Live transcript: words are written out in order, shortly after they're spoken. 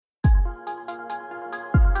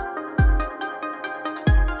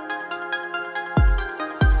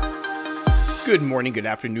Good morning, good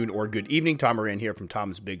afternoon, or good evening. Tom Moran here from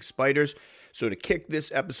Tom's Big Spiders. So to kick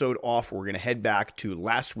this episode off, we're going to head back to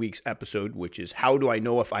last week's episode, which is how do I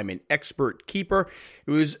know if I'm an expert keeper?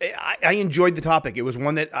 I enjoyed the topic. It was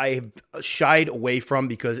one that I have shied away from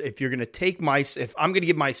because if I'm going to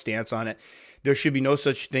give my stance on it, there should be no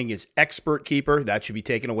such thing as expert keeper. That should be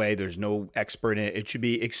taken away. There's no expert in it. It should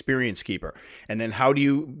be experienced keeper. And then how do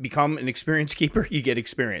you become an experienced keeper? You get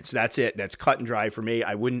experience. That's it. That's cut and dry for me.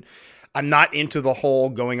 I'm not into the whole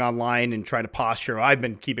going online and trying to posture. I've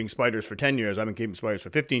been keeping spiders for 10 years. I've been keeping spiders for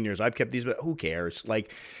 15 years. I've kept these, but who cares?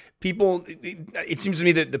 Like people, it seems to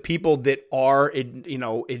me that the people that are,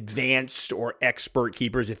 advanced or expert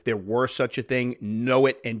keepers, if there were such a thing, know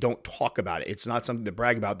it and don't talk about it. It's not something to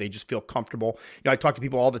brag about. They just feel comfortable. I talk to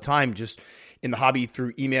people all the time just in the hobby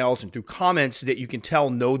through emails and through comments that you can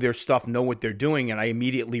tell know their stuff, know what they're doing. And I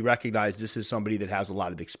immediately recognize this is somebody that has a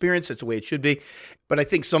lot of experience. That's the way it should be. But I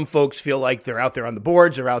think some folks feel like they're out there on the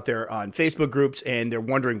boards or out there on Facebook groups and they're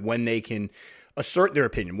wondering when they can assert their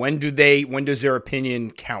opinion. When does their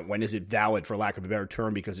opinion count? When is it valid, for lack of a better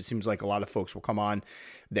term? Because it seems like a lot of folks will come on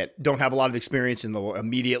that don't have a lot of experience and they'll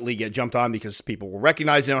immediately get jumped on because people will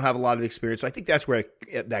recognize they don't have a lot of experience. So I think that's where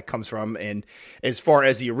that comes from. And as far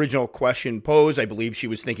as the original question posed, I believe she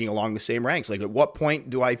was thinking along the same ranks. Like, at what point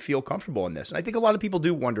do I feel comfortable in this? And I think a lot of people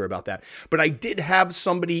do wonder about that. But I did have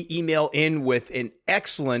somebody email in with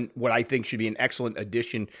what I think should be an excellent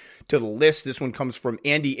addition to the list. This one comes from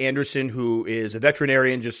Andy Anderson, who is a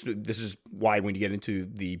veterinarian. This is why when you get into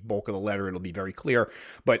the bulk of the letter, it'll be very clear.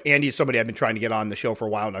 But Andy is somebody I've been trying to get on the show for a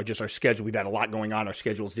while now. Just our schedule, we've had a lot going on. Our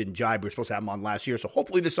schedules didn't jibe. We were supposed to have him on last year. So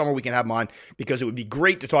hopefully this summer we can have him on because it would be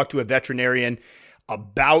great to talk to a veterinarian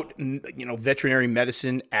about, veterinary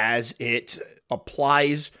medicine as it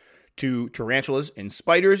applies to tarantulas and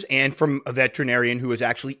spiders, and from a veterinarian who is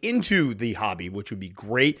actually into the hobby, which would be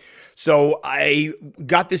great. So I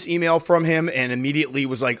got this email from him and immediately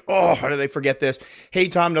was like, oh, how did I forget this? Hey,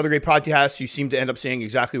 Tom, another great podcast. You seem to end up saying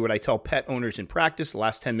exactly what I tell pet owners in practice. The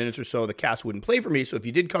last 10 minutes or so, the cats wouldn't play for me. So if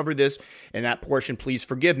you did cover this in that portion, please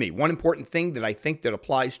forgive me. One important thing that I think that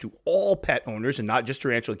applies to all pet owners and not just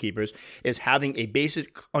tarantula keepers is having a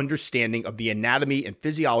basic understanding of the anatomy and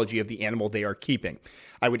physiology of the animal they are keeping.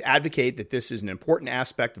 I would advocate that this is an important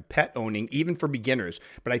aspect of pet owning, even for beginners,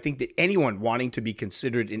 but I think that anyone wanting to be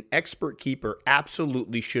considered an expert keeper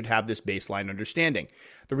absolutely should have this baseline understanding.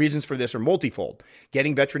 The reasons for this are multifold.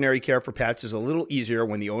 Getting veterinary care for pets is a little easier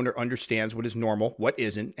when the owner understands what is normal, what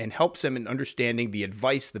isn't, and helps them in understanding the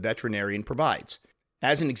advice the veterinarian provides.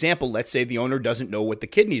 As an example, let's say the owner doesn't know what the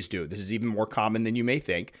kidneys do. This is even more common than you may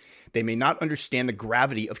think. They may not understand the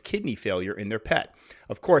gravity of kidney failure in their pet.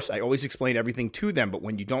 Of course, I always explain everything to them, but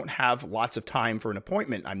when you don't have lots of time for an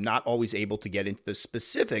appointment, I'm not always able to get into the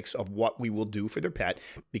specifics of what we will do for their pet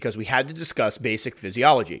because we had to discuss basic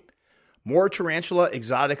physiology. More tarantula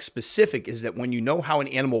exotic specific is that when you know how an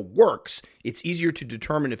animal works, it's easier to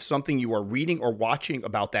determine if something you are reading or watching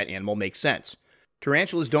about that animal makes sense.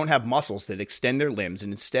 Tarantulas don't have muscles that extend their limbs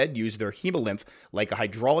and instead use their hemolymph like a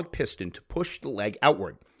hydraulic piston to push the leg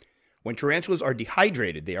outward. When tarantulas are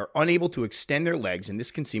dehydrated, they are unable to extend their legs, and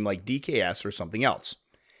this can seem like DKS or something else.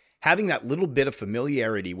 Having that little bit of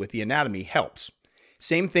familiarity with the anatomy helps.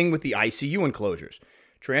 Same thing with the ICU enclosures.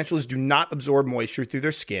 Tarantulas do not absorb moisture through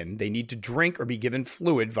their skin. They need to drink or be given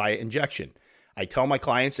fluid via injection. I tell my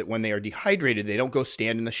clients that when they are dehydrated, they don't go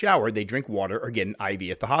stand in the shower, they drink water or get an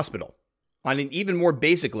IV at the hospital. On an even more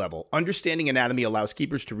basic level, understanding anatomy allows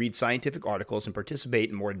keepers to read scientific articles and participate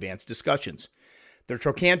in more advanced discussions. The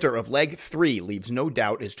trochanter of leg 3 leaves no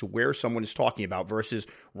doubt as to where someone is talking about versus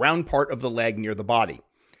round part of the leg near the body.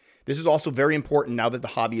 This is also very important now that the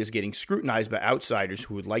hobby is getting scrutinized by outsiders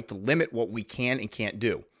who would like to limit what we can and can't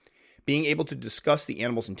do. Being able to discuss the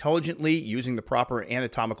animals intelligently, using the proper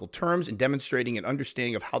anatomical terms, and demonstrating an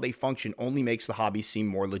understanding of how they function only makes the hobby seem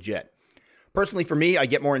more legit. Personally, for me, I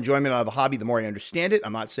get more enjoyment out of the hobby the more I understand it.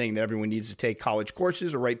 I'm not saying that everyone needs to take college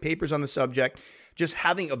courses or write papers on the subject. Just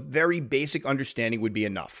having a very basic understanding would be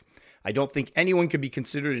enough. I don't think anyone could be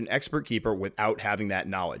considered an expert keeper without having that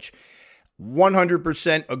knowledge.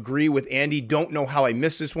 100% agree with Andy. Don't know how I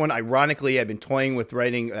missed this one. Ironically, I've been toying with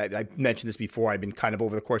writing, I mentioned this before, I've been kind of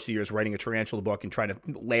over the course of the years writing a tarantula book and trying to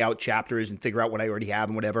lay out chapters and figure out what I already have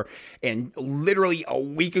and whatever. And literally a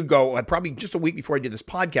week ago, probably just a week before I did this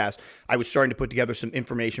podcast, I was starting to put together some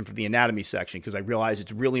information for the anatomy section because I realized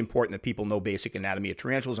it's really important that people know basic anatomy of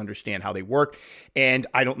tarantulas, understand how they work. And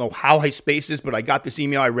I don't know how I spaced this, but I got this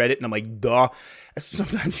email, I read it, and I'm like, duh.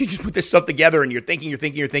 Sometimes you just put this stuff together and you're thinking,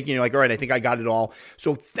 you're like, all right, I think think I got it all.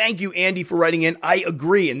 So thank you, Andy, for writing in. I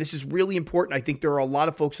agree, and this is really important. I think there are a lot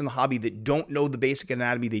of folks in the hobby that don't know the basic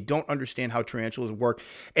anatomy. They don't understand how tarantulas work,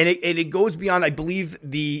 and it goes beyond. I believe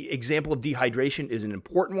the example of dehydration is an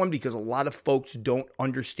important one because a lot of folks don't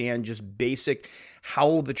understand just basic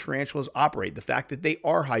how the tarantulas operate. The fact that they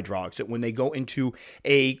are hydraulics, that when they go into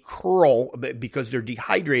a curl because they're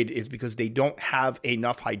dehydrated is because they don't have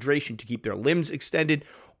enough hydration to keep their limbs extended.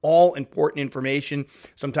 All important information.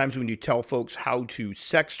 Sometimes when you tell folks how to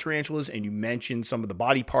sex tarantulas and you mention some of the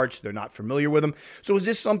body parts, they're not familiar with them. So is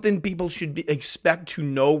this something people should expect to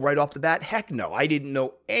know right off the bat? Heck no. I didn't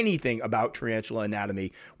know anything about tarantula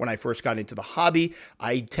anatomy when I first got into the hobby.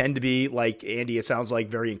 I tend to be like Andy, it sounds like,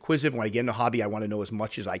 very inquisitive. When I get in the hobby, I want to know as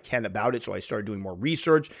much as I can about it. So I started doing more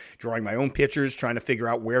research, drawing my own pictures, trying to figure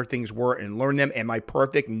out where things were and learn them. Am I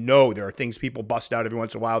perfect? No. There are things people bust out every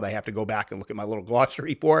once in a while that I have to go back and look at my little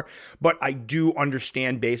glossary for. But I do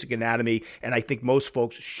understand basic anatomy, and I think most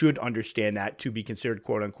folks should understand that to be considered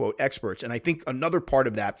quote-unquote experts. And I think another part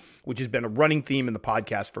of that, which has been a running theme in the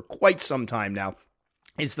podcast for quite some time now,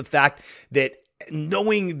 is the fact that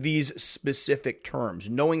knowing these specific terms,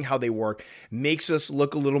 knowing how they work, makes us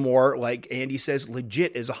look a little more, like Andy says,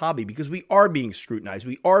 legit as a hobby, because we are being scrutinized.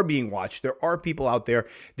 We are being watched. There are people out there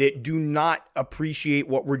that do not appreciate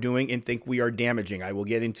what we're doing and think we are damaging. I will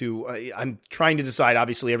get into, I'm trying to decide,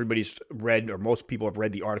 obviously everybody's read, or most people have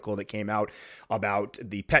read the article that came out about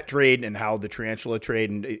the pet trade and how the tarantula trade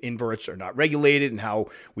and inverts are not regulated and how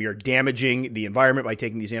we are damaging the environment by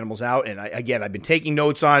taking these animals out. And again, I've been taking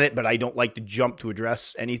notes on it, but I don't like to jump to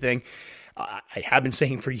address anything. I have been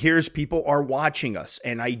saying for years, people are watching us.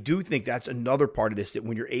 And I do think that's another part of this, that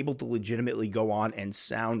when you're able to legitimately go on and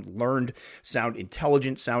sound learned, sound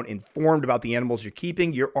intelligent, sound informed about the animals you're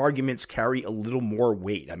keeping, your arguments carry a little more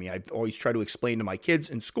weight. I mean, I've always tried to explain to my kids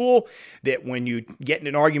in school that when you get in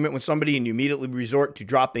an argument with somebody and you immediately resort to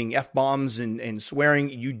dropping F-bombs and swearing,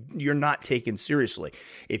 you're not taken seriously.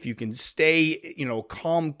 If you can stay,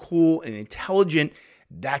 calm, cool, and intelligent,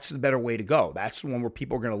 that's the better way to go. That's the one where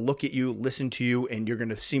people are going to look at you, listen to you, and you're going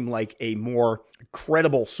to seem like a more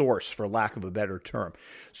credible source, for lack of a better term.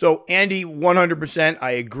 So, Andy, 100%,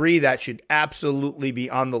 I agree. That should absolutely be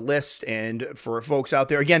on the list. And for folks out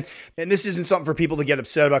there, again, and this isn't something for people to get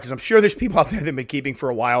upset about, because I'm sure there's people out there that have been keeping for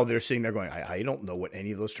a while that are sitting there going, I don't know what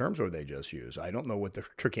any of those terms are they just use. I don't know what the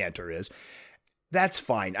trochanter is. That's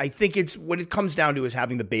fine. I think it's what it comes down to is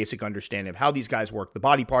having the basic understanding of how these guys work, the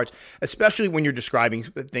body parts, especially when you're describing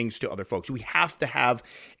things to other folks. We have to have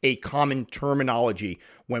a common terminology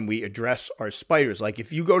when we address our spiders. Like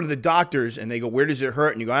if you go to the doctors and they go, where does it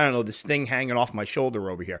hurt? And you go, I don't know, this thing hanging off my shoulder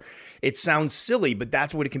over here. It sounds silly, but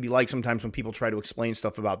that's what it can be like sometimes when people try to explain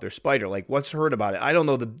stuff about their spider. Like, what's hurt about it? I don't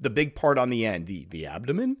know, the big part on the end, the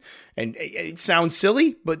abdomen. And it sounds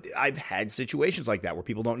silly, but I've had situations like that where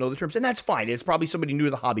people don't know the terms, and that's fine. It's probably somebody new to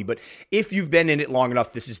the hobby, but if you've been in it long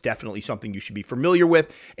enough, this is definitely something you should be familiar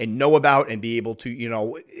with and know about and be able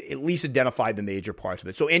to, at least identify the major parts of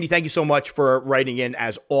it. So, Andy, thank you so much for writing in.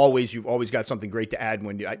 As always, you've always got something great to add.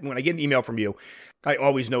 When I get an email from you, I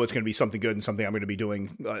always know it's going to be something good and something I'm going to be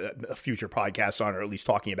doing a future podcast on, or at least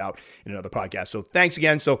talking about in another podcast. So thanks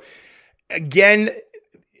again. So again,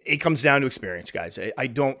 it comes down to experience, guys. I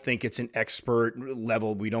don't think it's an expert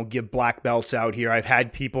level. We don't give black belts out here.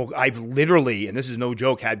 I've literally, and this is no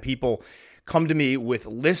joke, had people come to me with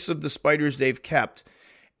lists of the spiders they've kept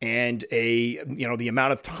and the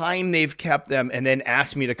amount of time they've kept them, and then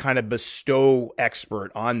ask me to kind of bestow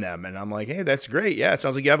expert on them. And I'm like, hey, that's great. Yeah, it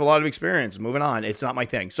sounds like you have a lot of experience. Moving on. It's not my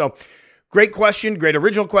thing. So great question, great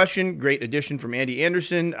original question, great addition from Andy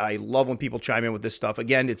Anderson. I love when people chime in with this stuff.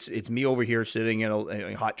 Again, it's me over here sitting in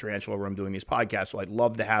a hot tarantula room doing these podcasts, so I'd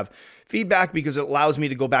love to have feedback because it allows me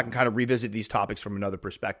to go back and kind of revisit these topics from another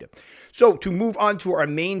perspective. So to move on to our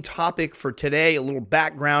main topic for today, a little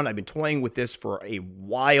background. I've been toying with this for a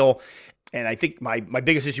while. And I think my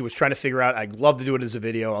biggest issue was trying to figure out, I'd love to do it as a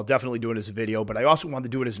video. I'll definitely do it as a video, but I also want to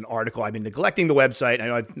do it as an article. I've been neglecting the website. I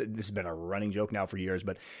know this has been a running joke now for years,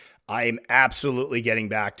 but I'm absolutely getting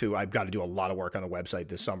back to, I've got to do a lot of work on the website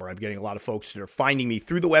this summer. I'm getting a lot of folks that are finding me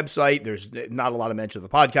through the website. There's not a lot of mention of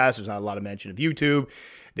the podcast. There's not a lot of mention of YouTube.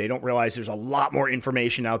 They don't realize there's a lot more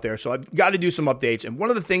information out there. So I've got to do some updates. And one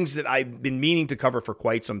of the things that I've been meaning to cover for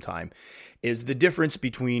quite some time is the difference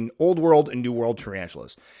between Old World and New World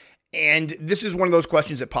tarantulas. And this is one of those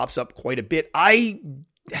questions that pops up quite a bit. I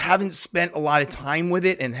haven't spent a lot of time with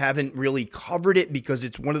it and haven't really covered it because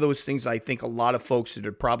it's one of those things I think a lot of folks that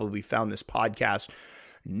have probably found this podcast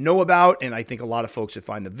know about, and I think a lot of folks that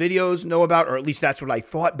find the videos know about, or at least that's what I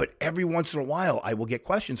thought. But every once in a while, I will get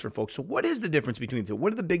questions from folks. So what is the difference between the two?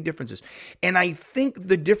 What are the big differences? And I think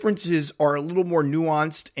the differences are a little more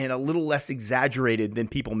nuanced and a little less exaggerated than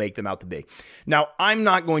people make them out to be. Now, I'm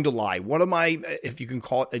not going to lie. One of my, if you can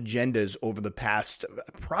call it agendas over the past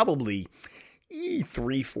probably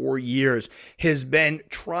 3-4 years has been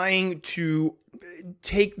trying to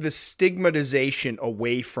take the stigmatization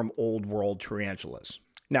away from old world tarantulas.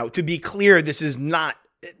 Now, to be clear, this is not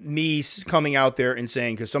me coming out there and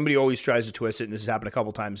saying, because somebody always tries to twist it, and this has happened a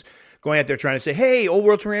couple times, going out there trying to say, hey, old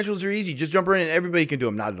world tarantulas are easy, just jump in and everybody can do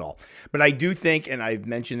them. Not at all. But I do think, and I've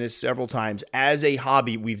mentioned this several times, as a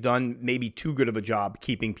hobby, we've done maybe too good of a job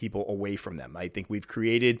keeping people away from them. I think we've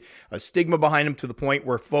created a stigma behind them to the point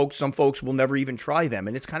where some folks will never even try them.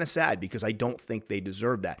 And it's kind of sad because I don't think they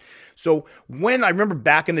deserve that. So when I remember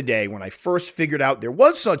back in the day when I first figured out there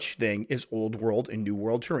was such thing as old world and new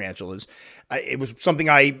world tarantulas, it was something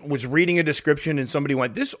I was reading a description and somebody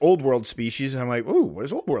went, this old world species. And I'm like, ooh, what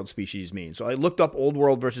does old world species mean? So I looked up old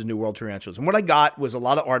world versus new world tarantulas. And what I got was a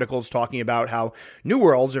lot of articles talking about how new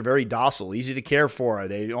worlds are very docile, easy to care for.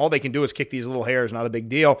 All they can do is kick these little hairs, not a big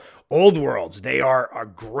deal. Old worlds, they are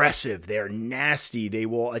aggressive. They're nasty. They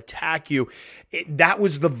will attack you. That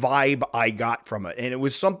was the vibe I got from it. And it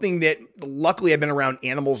was something that luckily I've been around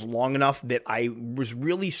animals long enough that I was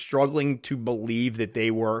really struggling to believe that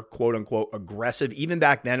they were quote unquote aggressive. Even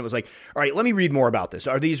back then, it was like, all right, let me read more about this.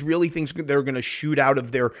 Are these really things that are going to shoot out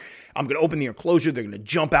of their, I'm going to open the enclosure, they're going to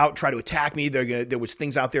jump out, try to attack me. There was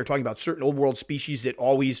things out there talking about certain old world species that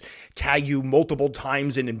always tag you multiple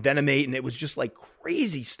times and envenomate, and it was just like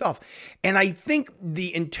crazy stuff. And I think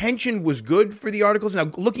the intention was good for the articles. Now,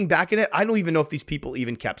 looking back at it, I don't even know if these people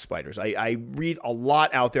even kept spiders. I read a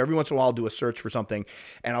lot out there. Every once in a while, I'll do a search for something,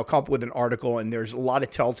 and I'll come up with an article, and there's a lot of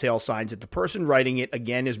telltale signs that the person writing it,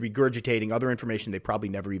 again, is regurgitating other information they probably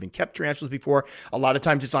never even kept tarantulas before. A lot of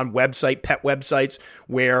times it's on pet websites,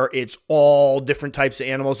 where it's all different types of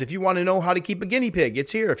animals. If you want to know how to keep a guinea pig,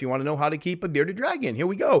 it's here. If you want to know how to keep a bearded dragon, here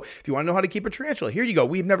we go. If you want to know how to keep a tarantula, here you go.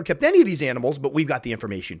 We've never kept any of these animals, but we've got the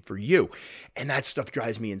information for you. And that stuff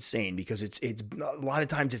drives me insane because it's a lot of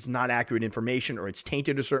times it's not accurate information, or it's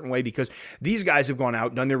tainted a certain way because these guys have gone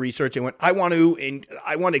out, done their research, and went, I want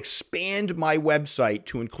to expand my website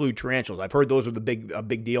to include tarantulas. I've heard those are a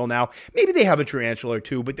big deal now. Maybe they have a tarantula or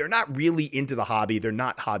two, but they're not really into the hobby. They're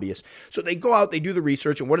not hobbyists. So they go out, they do the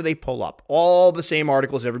research, and what do they pull up? All the same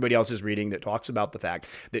articles everybody else is reading that talks about the fact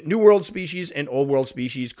that new world species and old world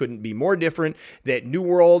species couldn't be more different, that new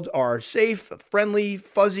world are safe, friendly,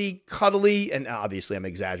 fuzzy, cuddly, and obviously I'm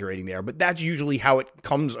exaggerating there, but that's usually how it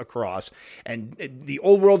comes across. And the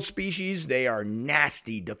old world species, they are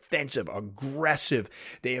nasty, defensive, aggressive.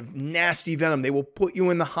 They have nasty venom. They will put you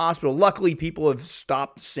in the hospital. Luckily, people have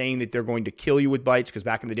stopped saying that they're going to kill you with bites, because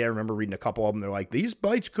back in the day, I remember reading a couple of them. They're like, these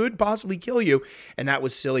bites could possibly kill you, and that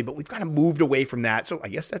was silly, but we've kind of moved away from that. So I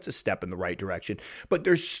guess that's a step in the right direction. But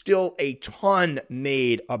there's still a ton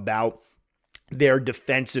made about their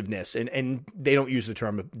defensiveness, and they don't use the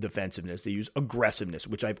term defensiveness. They use aggressiveness,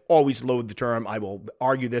 which I've always loathed the term. I will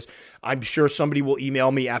argue this. I'm sure somebody will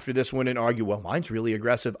email me after this one and argue, well, mine's really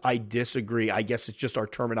aggressive. I disagree. I guess it's just our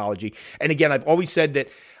terminology. And again, I've always said that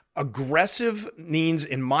aggressive means,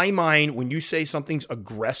 in my mind, when you say something's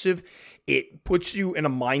aggressive, it puts you in a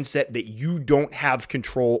mindset that you don't have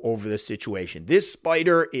control over the situation. This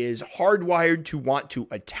spider is hardwired to want to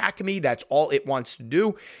attack me. That's all it wants to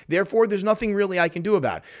do. Therefore, there's nothing really I can do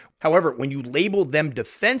about it. However, when you label them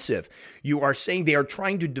defensive, you are saying they are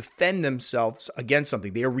trying to defend themselves against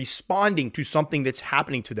something. They are responding to something that's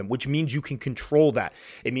happening to them, which means you can control that.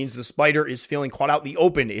 It means the spider is feeling caught out in the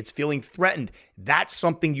open. It's feeling threatened. That's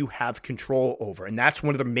something you have control over. And that's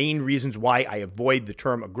one of the main reasons why I avoid the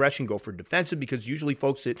term aggression, go for defensive, because usually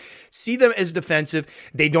folks that see them as defensive,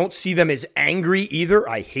 they don't see them as angry either.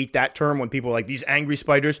 I hate that term when people are like, these angry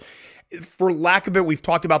spiders. For lack of it, we've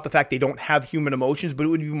talked about the fact they don't have human emotions, but it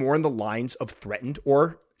would be more in the lines of threatened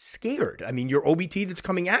or scared. I mean, your OBT that's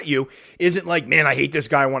coming at you isn't like, man, I hate this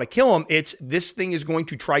guy, I want to kill him. It's, this thing is going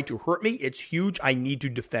to try to hurt me. It's huge. I need to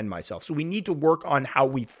defend myself. So we need to work on how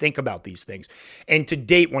we think about these things. And to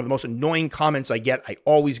date, one of the most annoying comments I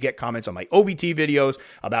always get comments on my OBT videos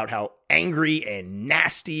about how angry and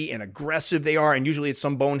nasty and aggressive they are. And usually it's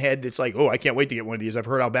some bonehead that's like, oh, I can't wait to get one of these. I've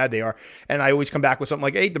heard how bad they are. And I always come back with something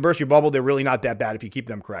like, hey, to burst your bubble, they're really not that bad if you keep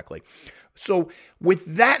them correctly. So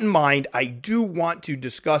with that in mind, I do want to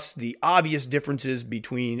discuss the obvious differences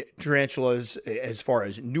between tarantulas as far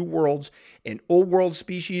as new worlds and old world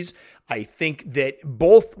species. I think that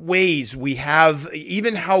both ways we have,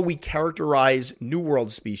 even how we characterize New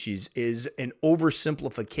World species is an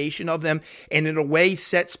oversimplification of them, and in a way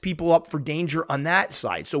sets people up for danger on that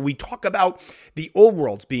side. So we talk about the Old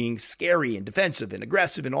Worlds being scary and defensive and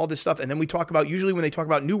aggressive and all this stuff, and then we talk about, usually when they talk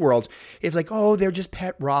about New Worlds, it's like, oh, they're just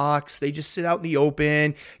pet rocks. They just sit out in the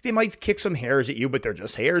open. They might kick some hairs at you, but they're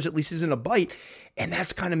just hairs, at least isn't a bite, and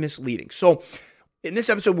that's kind of misleading. So in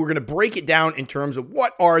this episode, we're going to break it down in terms of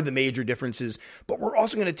what are the major differences, but we're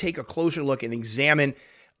also going to take a closer look and examine,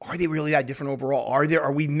 are they really that different overall?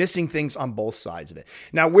 Are we missing things on both sides of it?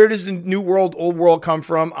 Now, where does the New World, Old World come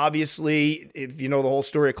from? Obviously, if you know the whole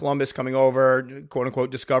story of Columbus coming over, quote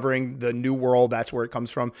unquote, discovering the New World, that's where it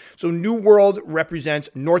comes from. So New World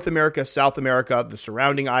represents North America, South America, the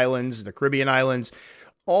surrounding islands, the Caribbean islands,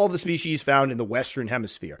 all the species found in the Western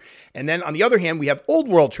Hemisphere. And then on the other hand, we have Old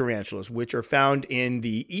World tarantulas, which are found in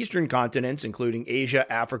the eastern continents, including Asia,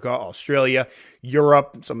 Africa, Australia,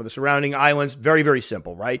 Europe, some of the surrounding islands. Very, very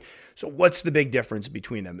simple, right? So what's the big difference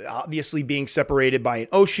between them? Obviously, being separated by an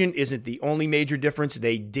ocean isn't the only major difference.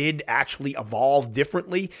 They did actually evolve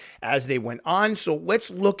differently as they went on. So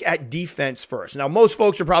let's look at defense first. Now, most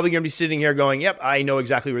folks are probably going to be sitting here going, yep, I know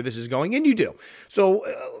exactly where this is going, and you do. So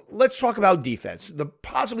let's talk about defense.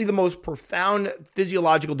 Possibly the most profound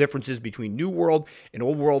physiological differences between New World and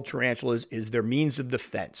Old World tarantulas is their means of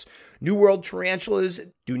defense. New World tarantulas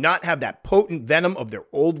do not have that potent venom of their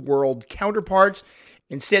Old World counterparts.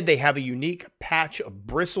 Instead, they have a unique patch of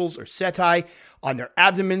bristles or setae on their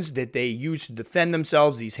abdomens that they use to defend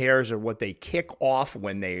themselves. These hairs are what they kick off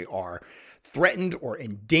when they are threatened or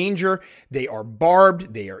in danger. They are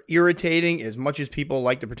barbed. They are irritating. As much as people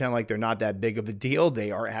like to pretend like they're not that big of a deal,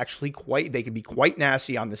 they are actually they can be quite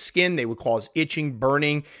nasty on the skin. They would cause itching,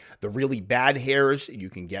 burning, the really bad hairs. You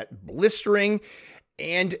can get blistering.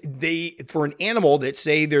 And for an animal that,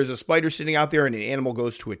 say there's a spider sitting out there and an animal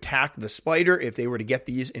goes to attack the spider, if they were to get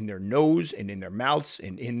these in their nose and in their mouths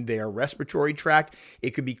and in their respiratory tract,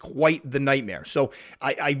 it could be quite the nightmare. So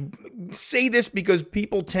I say this because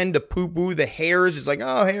people tend to poo-poo the hairs. It's like,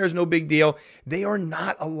 oh, hairs, no big deal. They are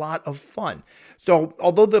not a lot of fun. So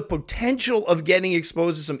although the potential of getting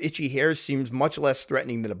exposed to some itchy hairs seems much less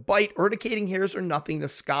threatening than a bite, urticating hairs are nothing to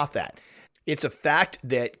scoff at. It's a fact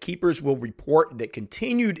that keepers will report that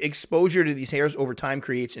continued exposure to these hairs over time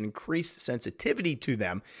creates an increased sensitivity to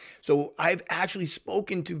them. So I've actually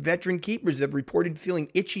spoken to veteran keepers that have reported feeling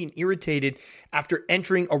itchy and irritated after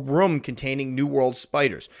entering a room containing New World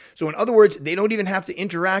spiders. So in other words, they don't even have to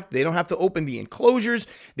interact. They don't have to open the enclosures.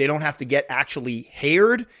 They don't have to get actually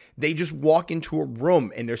haired. They just walk into a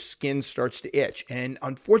room and their skin starts to itch. And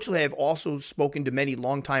unfortunately, I've also spoken to many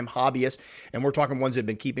longtime hobbyists, and we're talking ones that have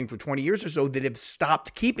been keeping for 20 years or so, that have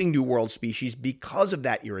stopped keeping New World species because of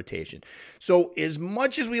that irritation. So as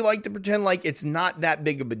much as we like to pretend like it's not that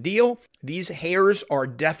big of a deal, these hairs are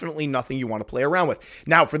definitely nothing you want to play around with.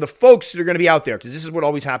 Now, for the folks that are going to be out there, because this is what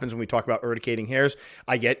always happens when we talk about urticating hairs,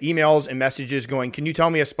 I get emails and messages going, can you tell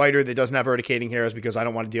me a spider that doesn't have urticating hairs because I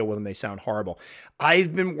don't want to deal with them, they sound horrible.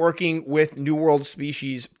 I've been working with New World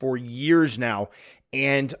species for years now,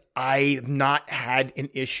 and I've not had an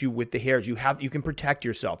issue with the hairs. You can protect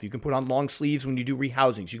yourself. You can put on long sleeves when you do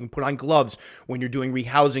rehousings. You can put on gloves when you're doing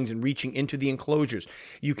rehousings and reaching into the enclosures.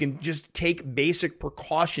 You can just take basic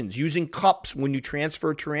precautions. Using cups when you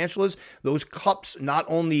transfer tarantulas, those cups not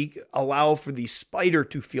only allow for the spider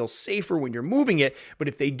to feel safer when you're moving it, but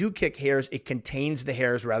if they do kick hairs, it contains the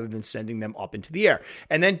hairs rather than sending them up into the air.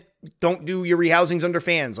 And then don't do your rehousings under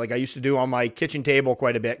fans like I used to do on my kitchen table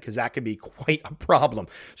quite a bit, because that could be quite a problem.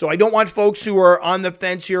 So I don't want folks who are on the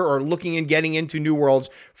fence here or looking and getting into New Worlds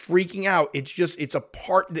freaking out. It's a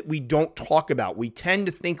part that we don't talk about. We tend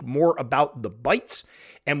to think more about the bites,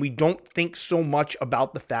 and we don't think so much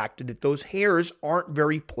about the fact that those hairs aren't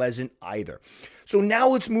very pleasant either. So now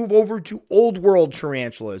let's move over to Old World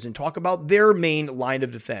tarantulas and talk about their main line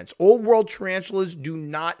of defense. Old World tarantulas do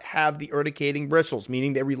not have the urticating bristles,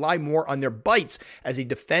 meaning they rely more on their bites as a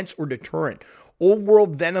defense or deterrent. Old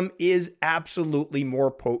World venom is absolutely more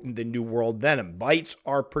potent than New World venom. Bites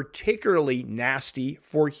are particularly nasty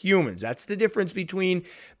for humans. That's the difference between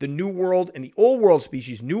the New World and the Old World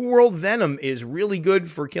species. New World venom is really good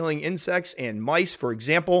for killing insects and mice. For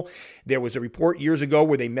example, there was a report years ago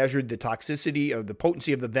where they measured the toxicity of the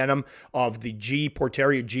potency of the venom of the G.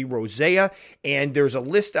 Porteria G. rosea, and there's a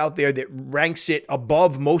list out there that ranks it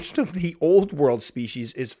above most of the Old World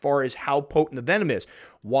species as far as how potent the venom is.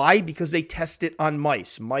 Why? Because they test it on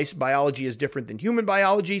mice. Mice biology is different than human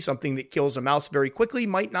biology. Something that kills a mouse very quickly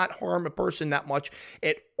might not harm a person that much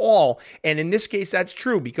at all. And in this case, that's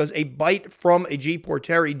true because a bite from a G.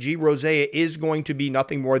 porteri, G. rosea, is going to be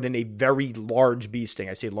nothing more than a very large bee sting.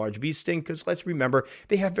 I say large bee sting because let's remember,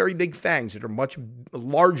 they have very big fangs that are much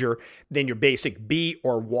larger than your basic bee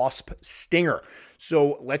or wasp stinger.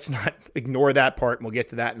 So let's not ignore that part, and we'll get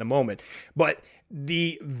to that in a moment. But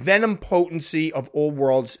the venom potency of old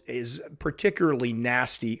worlds is particularly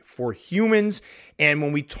nasty for humans. And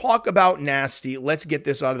when we talk about nasty, let's get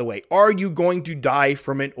this out of the way. Are you going to die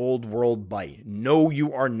from an old world bite? No,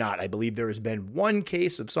 you are not. I believe there has been one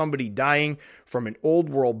case of somebody dying from an old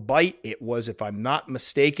world bite. It was, if I'm not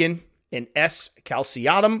mistaken, an S.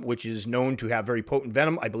 calceatum, which is known to have very potent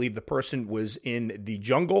venom. I believe the person was in the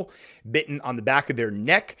jungle, bitten on the back of their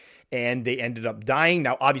neck, and they ended up dying.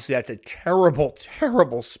 Now, obviously, that's a terrible,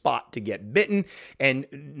 terrible spot to get bitten, and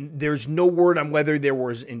there's no word on whether there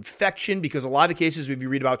was infection, because a lot of the cases, if you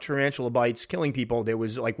read about tarantula bites killing people, there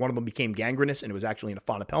was like one of them became gangrenous, and it was actually in a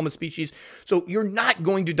Phonopelma species. So you're not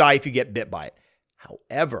going to die if you get bit by it.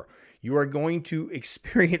 However, you are going to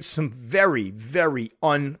experience some very, very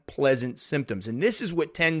unpleasant symptoms. And this is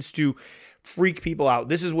what tends to freak people out.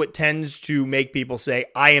 This is what tends to make people say,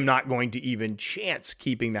 I am not going to even chance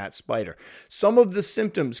keeping that spider. Some of the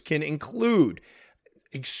symptoms can include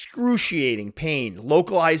excruciating pain,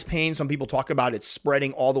 localized pain. Some people talk about it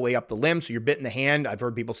spreading all the way up the limb. So you're bit in the hand. I've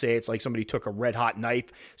heard people say it's like somebody took a red hot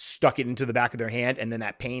knife, stuck it into the back of their hand, and then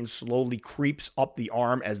that pain slowly creeps up the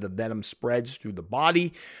arm as the venom spreads through the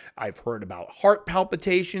body. I've heard about heart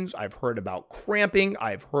palpitations. I've heard about cramping.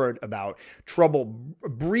 I've heard about trouble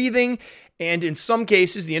breathing. And in some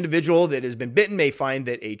cases, the individual that has been bitten may find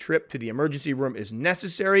that a trip to the emergency room is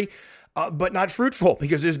necessary. But not fruitful,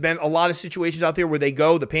 because there's been a lot of situations out there where they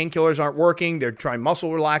go, the painkillers aren't working, they're trying muscle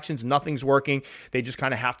relaxants, nothing's working, they just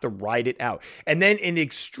kind of have to ride it out. And then in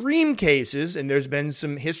extreme cases, and there's been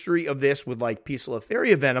some history of this with like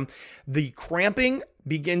Poecilotheria venom, the cramping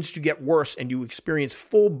begins to get worse and you experience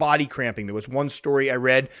full body cramping. There was one story I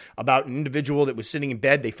read about an individual that was sitting in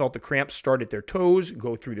bed. They felt the cramps start at their toes,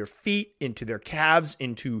 go through their feet, into their calves,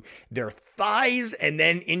 into their thighs, and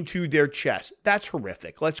then into their chest. That's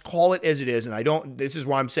horrific. Let's call it as it is. And this is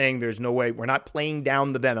why I'm saying there's no way, we're not playing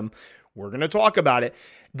down the venom. We're going to talk about it.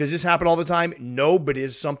 Does this happen all the time? No, but it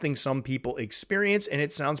is something some people experience, and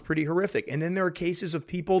it sounds pretty horrific. And then there are cases of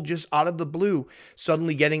people just out of the blue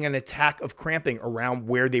suddenly getting an attack of cramping around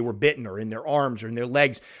where they were bitten or in their arms or in their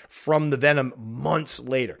legs from the venom months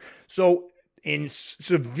later. So in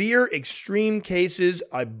severe, extreme cases,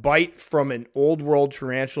 a bite from an old world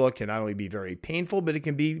tarantula can not only be very painful, but it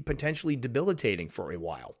can be potentially debilitating for a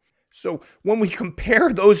while. So when we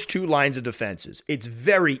compare those two lines of defenses, it's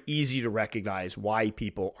very easy to recognize why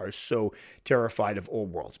people are so terrified of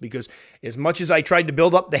old worlds. Because as much as I tried to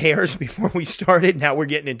build up the hairs before we started, now we're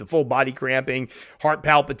getting into full body cramping, heart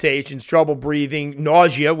palpitations, trouble breathing.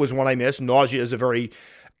 Nausea was one I missed. Nausea is a very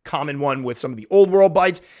common one with some of the old world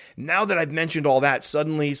bites. Now that I've mentioned all that,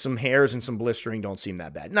 suddenly some hairs and some blistering don't seem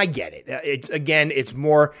that bad. And I get it. It's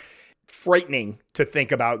more frightening to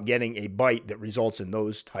think about getting a bite that results in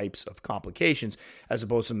those types of complications as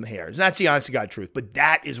opposed to some hairs. That's the honest to God truth, but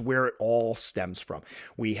that is where it all stems from.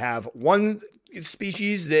 We have one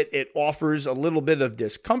species that it offers a little bit of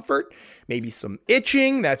discomfort, maybe some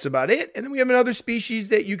itching, that's about it. And then we have another species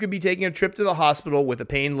that you could be taking a trip to the hospital with a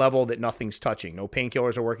pain level that nothing's touching. No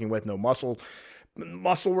painkillers are working with, no muscle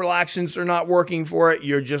relaxants are not working for it.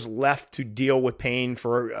 You're just left to deal with pain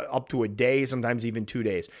for up to a day, sometimes even 2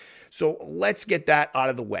 days. So let's get that out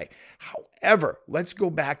of the way. However, let's go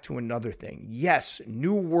back to another thing. Yes,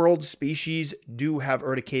 New World species do have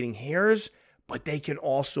urticating hairs, but they can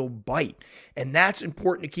also bite. And that's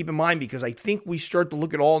important to keep in mind because I think we start to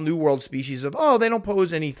look at all New World species of, they don't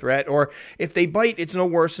pose any threat, or if they bite, it's no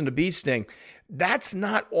worse than a bee sting. That's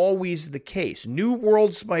not always the case. New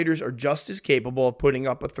World spiders are just as capable of putting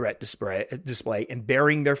up a threat display and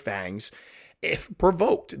baring their fangs if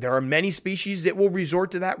provoked. There are many species that will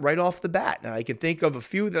resort to that right off the bat. And I can think of a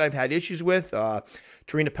few that I've had issues with.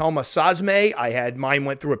 Trinopelma sosme, mine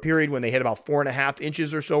went through a period when they hit about 4.5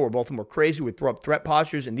 inches or so, where both of them were crazy, would throw up threat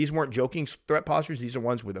postures. And these weren't joking threat postures. These are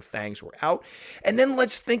ones where the fangs were out. And then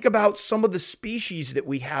let's think about some of the species that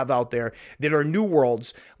we have out there that are New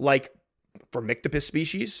Worlds, like Formictopus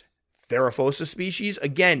species, Theraphosa species.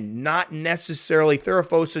 Again, not necessarily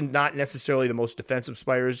Theraphosa, not necessarily the most defensive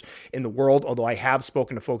spiders in the world, although I have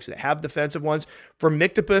spoken to folks that have defensive ones.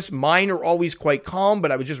 Formictopus, mine are always quite calm,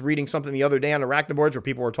 but I was just reading something the other day on Arachnoboards where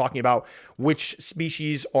people were talking about which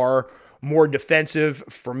species are more defensive,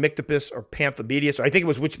 Phormictopus or Pamphibedius. Or I think it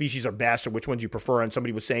was which species are best or which ones you prefer, and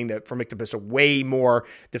somebody was saying that Phormictopus are way more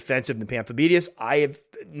defensive than Pamphibedius. I have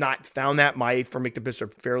not found that. My Phormictopus are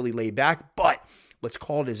fairly laid back, but let's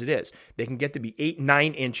call it as it is. They can get to be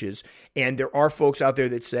 8-9 inches, and there are folks out there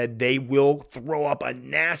that said they will throw up a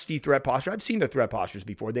nasty threat posture. I've seen their threat postures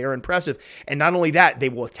before. They are impressive. And not only that, they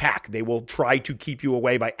will attack. They will try to keep you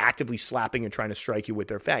away by actively slapping and trying to strike you with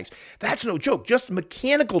their fangs. That's no joke. Just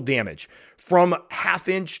mechanical damage from 1/2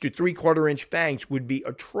 inch to 3/4 inch fangs would be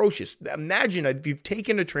atrocious. Imagine if you've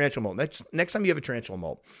taken a tarantula moat. Next time you have a tarantula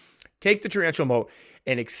moat, take the tarantula moat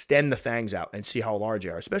and extend the fangs out and see how large they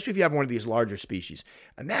are, especially if you have one of these larger species.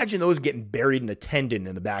 Imagine those getting buried in a tendon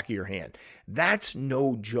in the back of your hand. That's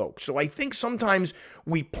no joke. So I think sometimes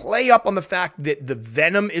we play up on the fact that the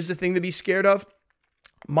venom is the thing to be scared of.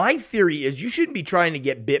 My theory is you shouldn't be trying to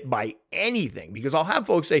get bit by anything, because I'll have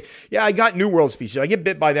folks say, yeah, I got New World species. I get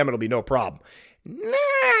bit by them, it'll be no problem. Nah,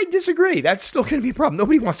 I disagree. That's still going to be a problem.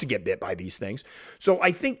 Nobody wants to get bit by these things. So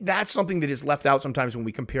I think that's something that is left out sometimes when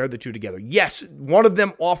we compare the two together. Yes, one of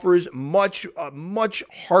them offers much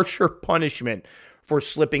harsher punishment for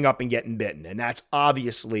slipping up and getting bitten, and that's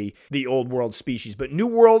obviously the Old World species. But New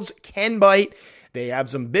Worlds can bite. They have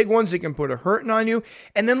some big ones that can put a hurting on you.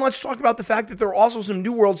 And then let's talk about the fact that there are also some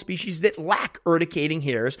New World species that lack urticating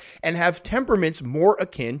hairs and have temperaments more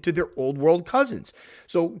akin to their Old World cousins.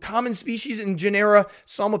 So common species in genera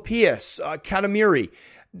Psalmopoeus, Katamiri,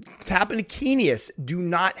 Tapinocenius do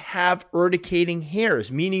not have urticating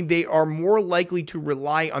hairs, meaning they are more likely to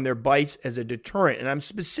rely on their bites as a deterrent. And I'm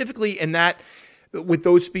specifically in that with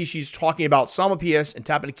those species talking about Psalmopoeus and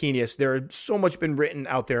Tapinocenius. There has so much been written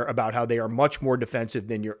out there about how they are much more defensive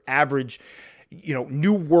than your average,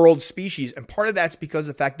 New World species. And part of that's because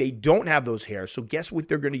of the fact they don't have those hairs. So guess what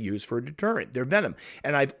they're going to use for a deterrent? Their venom.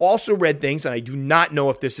 And I've also read things, and I do not know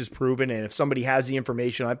if this is proven, and if somebody has the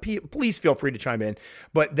information, please feel free to chime in,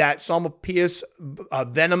 but that Psalmopoeus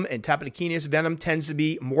venom and Tapinocenius venom tends to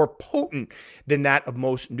be more potent than that of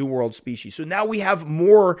most New World species. So now we have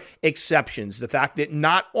more exceptions. The fact that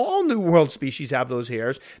not all New World species have those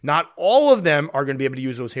hairs, not all of them are going to be able to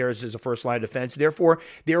use those hairs as a first line of defense. Therefore,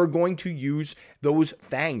 they are going to use those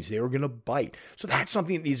fangs. They are going to bite. So that's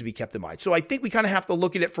something that needs to be kept in mind. So I think we kind of have to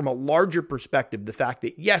look at it from a larger perspective. The fact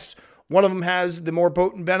that, yes, one of them has the more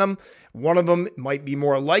potent venom. One of them might be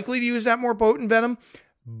more likely to use that more potent venom,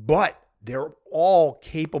 but they're all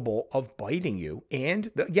capable of biting you.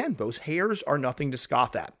 And again, those hairs are nothing to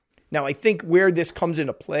scoff at. Now, I think where this comes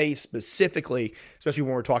into play specifically, especially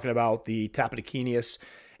when we're talking about the Tapinocenius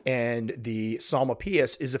and the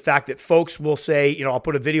Psalmopoeus, is the fact that folks will say, I'll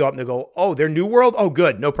put a video up and they'll go, oh, they're New World? Oh,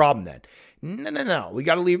 good. No problem then. No. We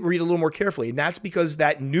got to read a little more carefully. And that's because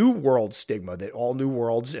that New World stigma, that all New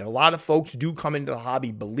Worlds, and a lot of folks do come into the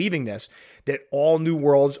hobby believing this, that all New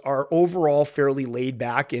Worlds are overall fairly laid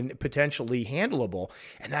back and potentially handleable.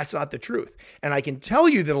 And that's not the truth. And I can tell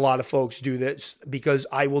you that a lot of folks do this because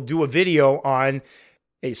I will do a video on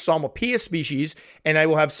a Psalmopoeus species, and I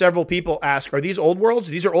will have several people ask, are these Old Worlds?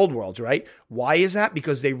 These are Old Worlds, right? Why is that?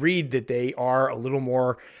 Because they read that they are a little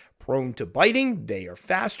more prone to biting, they are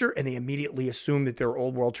faster, and they immediately assume that they're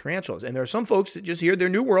Old World tarantulas. And there are some folks that just hear they're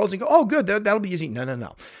New Worlds and go, oh, good, that'll be easy.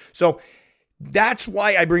 No. So that's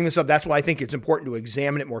why I bring this up. That's why I think it's important to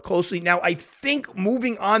examine it more closely. Now, I think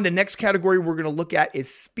moving on, the next category we're going to look at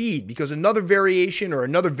is speed, because another variation or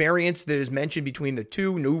another variance that is mentioned between the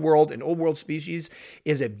two New World and Old World species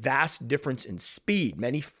is a vast difference in speed.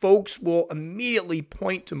 Many folks will immediately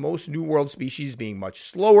point to most New World species being much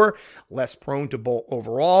slower, less prone to bolt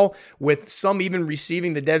overall, with some even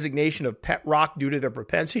receiving the designation of pet rock due to their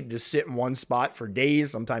propensity to just sit in one spot for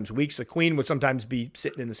days, sometimes weeks. The queen would sometimes be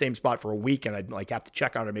sitting in the same spot for a week, and I'd have to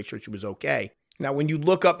check on her to make sure she was okay. Now, when you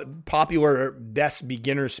look up popular best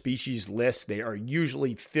beginner species lists, they are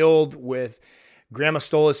usually filled with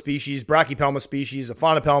Grammostola species, Brachypelma species,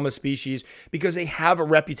 Aphonopelma species, because they have a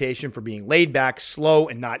reputation for being laid back, slow,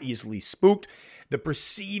 and not easily spooked. The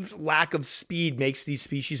perceived lack of speed makes these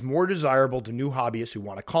species more desirable to new hobbyists who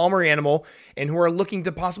want a calmer animal and who are looking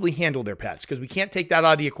to possibly handle their pets, because we can't take that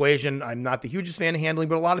out of the equation. I'm not the hugest fan of handling,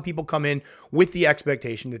 but a lot of people come in with the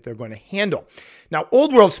expectation that they're going to handle. Now,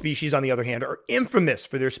 Old World species, on the other hand, are infamous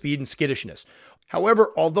for their speed and skittishness.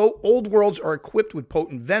 However, although Old Worlds are equipped with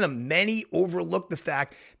potent venom, many overlook the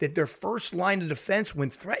fact that their first line of defense when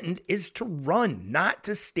threatened is to run, not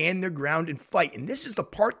to stand their ground and fight. And this is the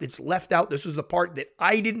part that's left out. This is the part that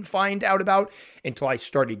I didn't find out about until I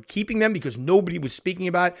started keeping them, because nobody was speaking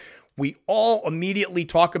about it. We all immediately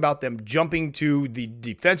talk about them jumping to the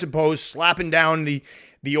defensive pose, slapping down the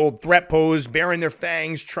old threat pose, baring their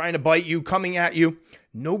fangs, trying to bite you, coming at you.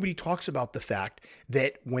 nobody talks about the fact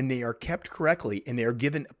that when they are kept correctly and they are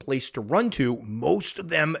given a place to run to, most of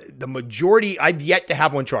them, the majority, I've yet to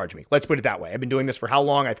have one charge me. Let's put it that way. I've been doing this for how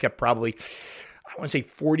long? I've kept probably, I want to say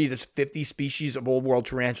 40 to 50 species of old world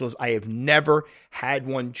tarantulas. I have never had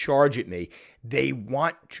one charge at me. They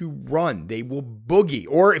want to run. They will boogie.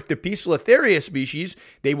 Or if the Poecilotheria species,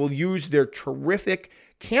 they will use their terrific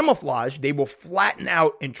camouflage. They will flatten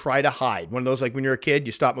out and try to hide. One of those, like when you're a kid,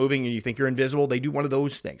 you stop moving and you think you're invisible. They do one of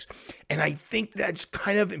those things. And I think that's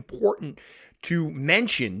kind of important to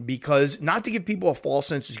mention, because not to give people a false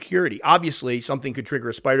sense of security. Obviously, something could trigger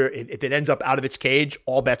a spider. If it ends up out of its cage,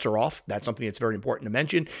 all bets are off. That's something that's very important to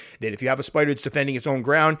mention, that if you have a spider that's defending its own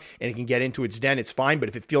ground and it can get into its den, it's fine. But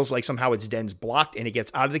if it feels like somehow its den's blocked and it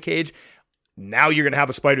gets out of the cage, now you're going to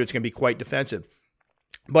have a spider that's going to be quite defensive.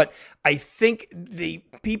 But I think the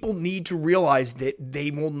people need to realize that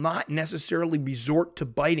they will not necessarily resort to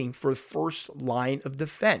biting for the first line of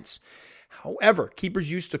defense. However, keepers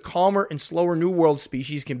used to calmer and slower New World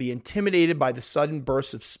species can be intimidated by the sudden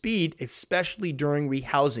bursts of speed, especially during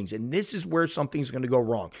rehousings. And this is where something's going to go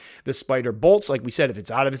wrong. The spider bolts, like we said, if it's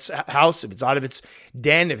out of its house, if it's out of its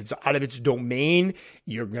den, if it's out of its domain,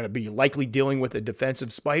 you're going to be likely dealing with a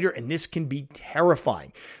defensive spider, and this can be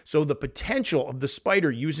terrifying. So the potential of the spider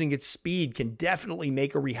using its speed can definitely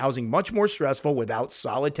make a rehousing much more stressful without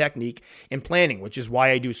solid technique and planning, which is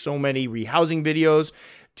why I do so many rehousing videos,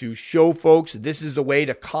 to show folks this is the way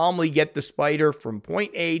to calmly get the spider from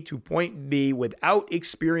point A to point B without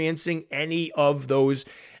experiencing any of those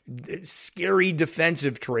scary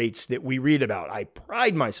defensive traits that we read about. I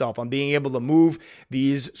pride myself on being able to move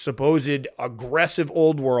these supposed aggressive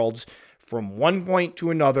old worlds from one point to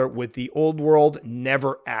another with the old world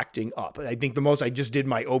never acting up. I think the most, I just did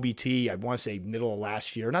my OBT, I want to say middle of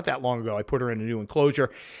last year, not that long ago. I put her in a new enclosure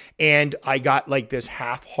and I got like this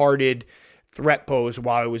half-hearted threat pose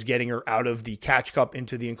while I was getting her out of the catch cup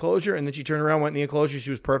into the enclosure, and then she turned around, went in the enclosure, she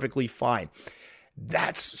was perfectly fine.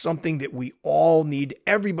 That's something that we all need,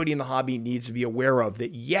 everybody in the hobby needs to be aware of,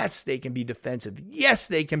 that yes, they can be defensive, yes,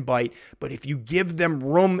 they can bite, but if you give them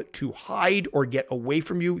room to hide or get away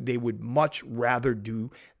from you, they would much rather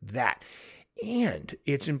do that. And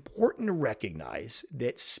it's important to recognize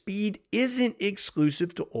that speed isn't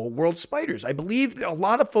exclusive to old world spiders. I believe that a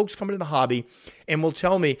lot of folks come into the hobby and will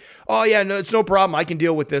tell me, oh yeah, no, it's no problem. I can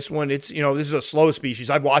deal with this one. It's, this is a slow species.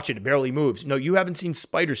 I've watched it. It barely moves. No, you haven't seen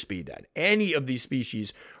spider speed then. Any of these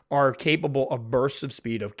species are capable of bursts of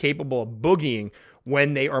speed, capable of boogieing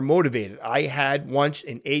when they are motivated. I had once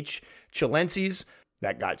an H. chilensis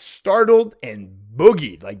that got startled and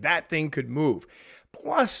boogied. Like that thing could move.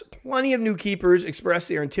 Plus, plenty of new keepers express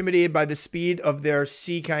they are intimidated by the speed of their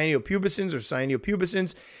C. cyanopubescens or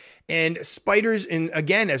cyanopubescens. And spiders,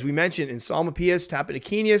 again, as we mentioned, Ensalmopius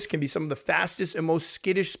tapeticinius can be some of the fastest and most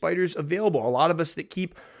skittish spiders available. A lot of us that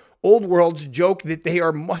keep old worlds joke that they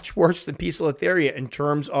are much worse than Poecilotheria in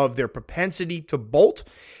terms of their propensity to bolt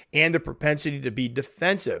and the propensity to be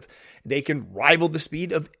defensive. They can rival the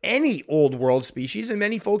speed of any old world species, and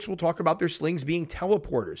many folks will talk about their slings being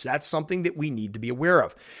teleporters. That's something that we need to be aware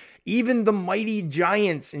of. Even the mighty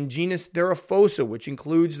giants in genus Theraphosa, which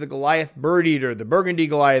includes the Goliath bird eater, the Burgundy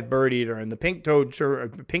Goliath bird eater, and the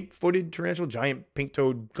pink-footed tarantula, giant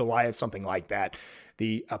pink-toed Goliath, something like that,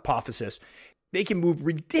 the Apophysis, they can move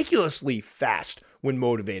ridiculously fast when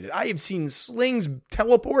motivated. I have seen slings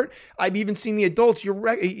teleport. I've even seen the adults.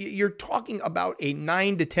 You're talking about a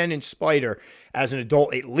 9 to 10 inch spider as an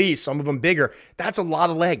adult, at least, some of them bigger. That's a lot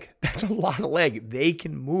of leg. That's a lot of leg. They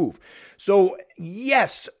can move. So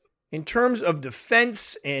yes, in terms of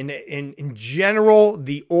defense and in general,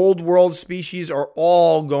 the old world species are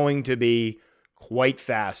all going to be quite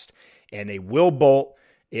fast, and they will bolt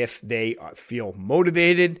if they feel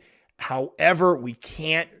motivated. However, we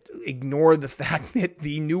can't ignore the fact that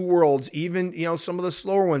the new worlds, even, some of the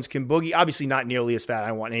slower ones can boogie. Obviously not nearly as fast. I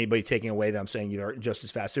don't want anybody taking away that I'm saying they're just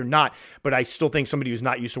as fast. They're not. But I still think somebody who's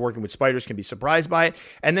not used to working with spiders can be surprised by it.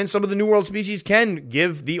 And then some of the new world species can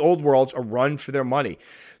give the old worlds a run for their money.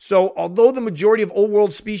 So although the majority of old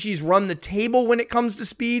world species run the table when it comes to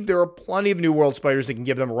speed, there are plenty of new world spiders that can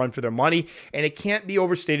give them a run for their money. And it can't be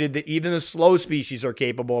overstated that even the slow species are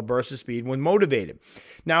capable of bursts of speed when motivated.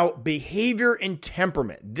 Now, behavior and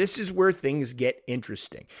temperament. This is where things get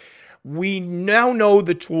interesting. We now know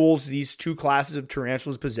the tools these two classes of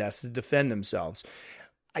tarantulas possess to defend themselves.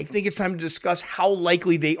 I think it's time to discuss how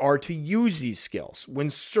likely they are to use these skills. When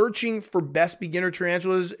searching for best beginner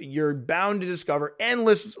tarantulas, you're bound to discover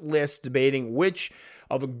endless lists debating which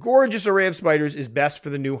of a gorgeous array of spiders is best for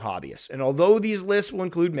the new hobbyist. And although these lists will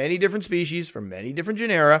include many different species from many different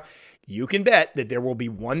genera, you can bet that there will be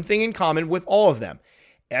one thing in common with all of them.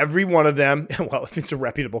 every one of them, well, if it's a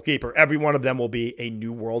reputable keeper, every one of them will be a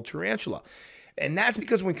New World tarantula. And that's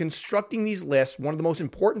because when constructing these lists, one of the most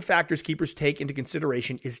important factors keepers take into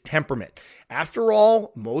consideration is temperament. After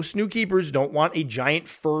all, most new keepers don't want a giant,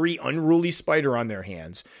 furry, unruly spider on their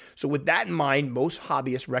hands. So with that in mind, most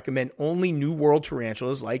hobbyists recommend only New World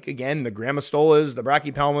tarantulas, like, again, the Grammostolas, the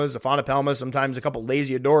Brachypelmas, the Phonopelmas, sometimes a couple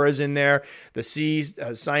Lasiodoras in there. The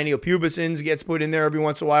Cyanopubescens gets put in there every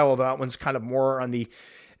once in a while, although that one's kind of more on the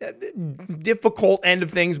difficult end of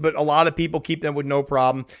things, but a lot of people keep them with no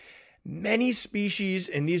problem. Many species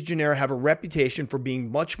in these genera have a reputation for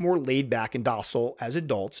being much more laid back and docile as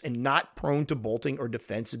adults and not prone to bolting or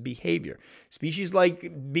defensive behavior. Species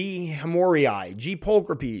like B. hamorii, G.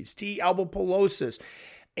 pulchripes, T. albipilosus,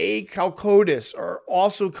 A. chalcodus are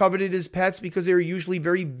also coveted as pets because they are usually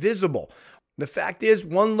very visible. The fact is,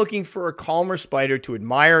 one looking for a calmer spider to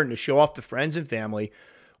admire and to show off to friends and family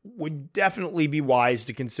would definitely be wise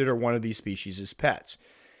to consider one of these species as pets.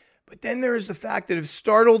 But then there is the fact that if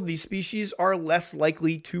startled, these species are less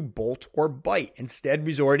likely to bolt or bite, instead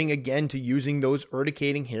resorting again to using those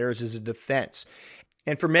urticating hairs as a defense.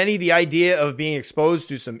 And for many, the idea of being exposed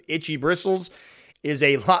to some itchy bristles is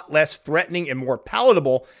a lot less threatening and more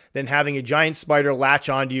palatable than having a giant spider latch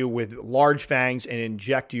onto you with large fangs and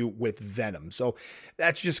inject you with venom. So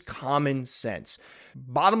that's just common sense.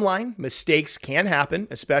 Bottom line, mistakes can happen,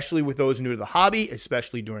 especially with those new to the hobby,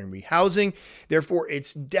 especially during rehousing. Therefore,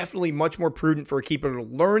 it's definitely much more prudent for a keeper to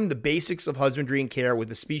learn the basics of husbandry and care with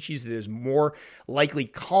a species that is more likely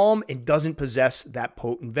calm and doesn't possess that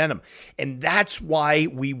potent venom. And that's why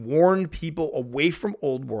we warn people away from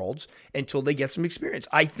old worlds until they get some experience.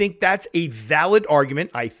 I think that's a valid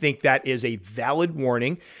argument. I think that is a valid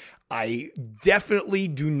warning. I definitely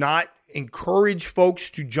do not encourage folks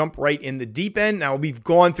to jump right in the deep end. Now, we've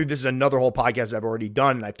gone through, this is another whole podcast I've already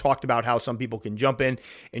done, and I've talked about how some people can jump in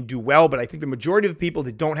and do well, but I think the majority of the people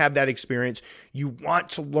that don't have that experience, you want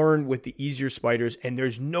to learn with the easier spiders, and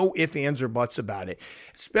there's no ifs, ands, or buts about it.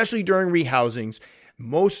 Especially during rehousings,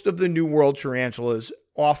 most of the New World tarantulas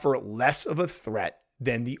offer less of a threat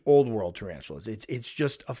than the Old World tarantulas. It's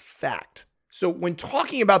just a fact. So when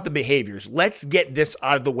talking about the behaviors, let's get this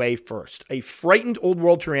out of the way first. A frightened Old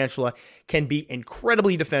World tarantula can be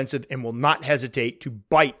incredibly defensive and will not hesitate to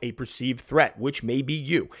bite a perceived threat, which may be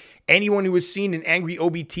you. Anyone who has seen an angry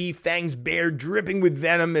OBT, fangs bared, dripping with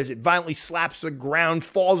venom as it violently slaps the ground,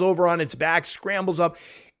 falls over on its back, scrambles up,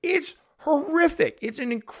 it's horrific. It's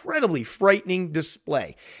an incredibly frightening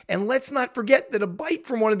display. And let's not forget that a bite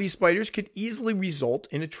from one of these spiders could easily result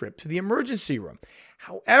in a trip to the emergency room.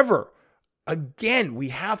 However, again, we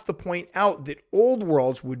have to point out that old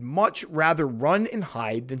worlds would much rather run and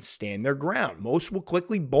hide than stand their ground. Most will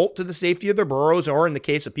quickly bolt to the safety of their burrows, or in the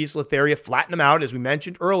case of Poecilotheria, flatten them out, as we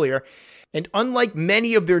mentioned earlier. And unlike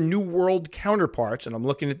many of their New World counterparts, and I'm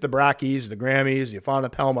looking at the Brachy's, the Grammys, the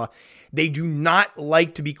Aphonopelma, they do not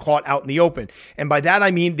like to be caught out in the open. And by that,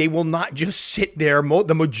 I mean they will not just sit there.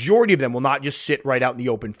 The majority of them will not just sit right out in the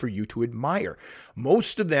open for you to admire.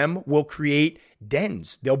 Most of them will create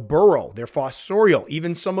dens. They'll burrow. They're fossorial.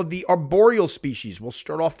 Even some of the arboreal species will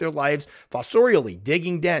start off their lives fossorially,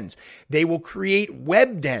 digging dens. They will create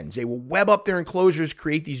web dens. They will web up their enclosures,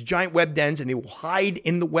 create these giant web dens, and they will hide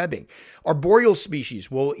in the webbing. Arboreal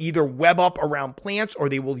species will either web up around plants, or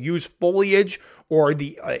they will use foliage or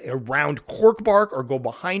the around cork bark, or go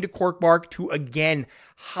behind a cork bark to again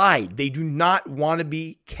hide. They do not want to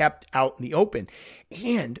be kept out in the open.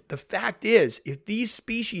 And the fact is, if these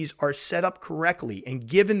species are set up correctly and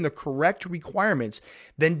given the correct requirements,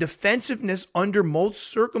 then defensiveness under most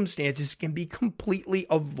circumstances can be completely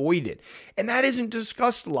avoided. And that isn't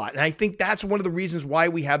discussed a lot. And I think that's one of the reasons why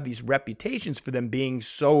we have these reputations for them being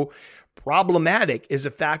so problematic, is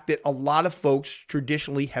the fact that a lot of folks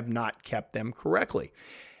traditionally have not kept them correctly.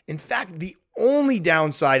 In fact, the only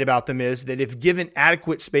downside about them is that if given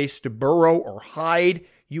adequate space to burrow or hide,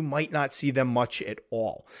 you might not see them much at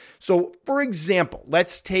all. So, for example,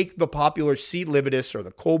 let's take the popular C. lividus, or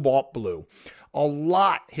the cobalt blue. A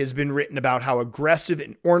lot has been written about how aggressive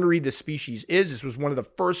and ornery this species is. This was one of the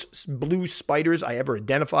first blue spiders I ever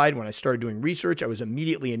identified when I started doing research. I was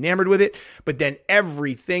immediately enamored with it, but then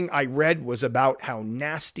everything I read was about how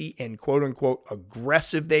nasty and quote-unquote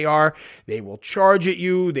aggressive they are. They will charge at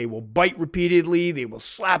you. They will bite repeatedly. They will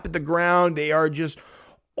slap at the ground. They are just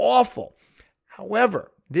awful.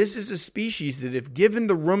 However, this is a species that if given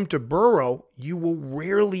the room to burrow, you will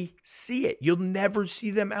rarely see it. You'll never see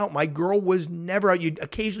them out. My girl was never out. You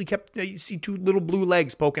occasionally you see two little blue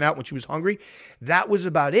legs poking out when she was hungry. That was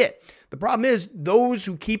about it. The problem is those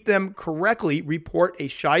who keep them correctly report a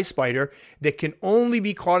shy spider that can only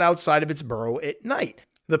be caught outside of its burrow at night.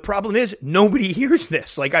 The problem is nobody hears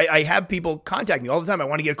this. Like I have people contact me all the time. I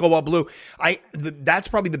want to get a cobalt blue. That's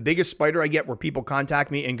probably the biggest spider I get, where people contact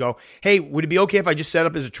me and go, hey, would it be okay if I just set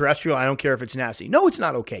up as a terrestrial? I don't care if it's nasty. No, it's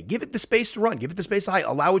not okay. Give it the space to run. Give it the space to hide.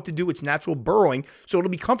 Allow it to do its natural burrowing so it'll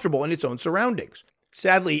be comfortable in its own surroundings.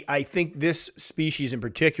 Sadly, I think this species in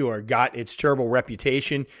particular got its terrible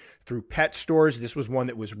reputation through pet stores. This was one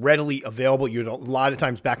that was readily available. You'd a lot of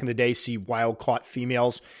times back in the day see wild caught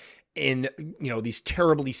females in, these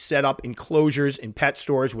terribly set up enclosures in pet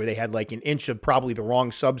stores where they had like an inch of probably the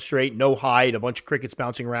wrong substrate, no hide, a bunch of crickets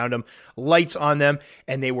bouncing around them, lights on them,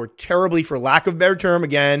 and they were terribly, for lack of a better term,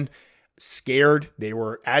 again, scared. They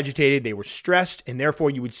were agitated, they were stressed, and therefore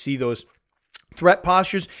you would see those threat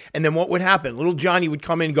postures. And then what would happen? Little Johnny would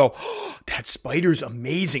come in and go, oh, that spider's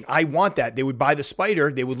amazing. I want that. They would buy the spider.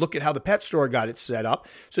 They would look at how the pet store got it set up.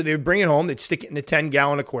 So they would bring it home. They'd stick it in a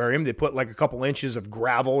 10-gallon aquarium. They'd put like a couple inches of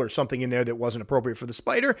gravel or something in there that wasn't appropriate for the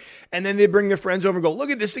spider. And then they'd bring their friends over and go,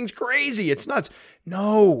 look at this thing's crazy. It's nuts.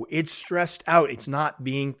 No, it's stressed out. It's not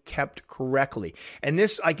being kept correctly. And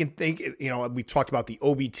this, I can think, we've talked about the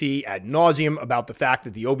OBT ad nauseum, about the fact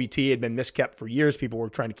that the OBT had been miskept for years. People were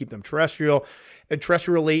trying to keep them terrestrially,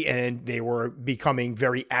 and they were becoming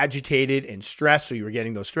very agitated and stressed, so you were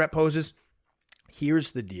getting those threat poses.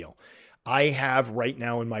 Here's the deal. I have right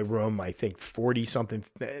now in my room, I think 40 to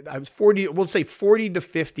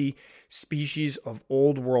 50 species of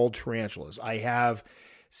old world tarantulas. I have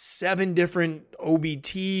 7 different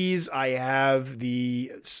OBTs. I have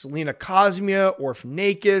the Selenocosmia,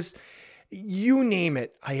 Orphanacus, you name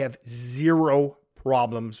it. I have 0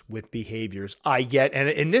 problems with behaviors I get.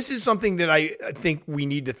 And this is something that I think we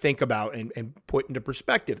need to think about and put into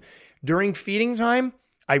perspective. During feeding time,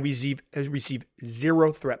 I receive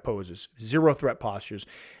 0 threat poses, 0 threat postures,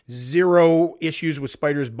 0 issues with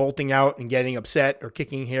spiders bolting out and getting upset or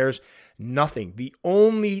kicking hairs, nothing. The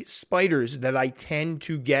only spiders that I tend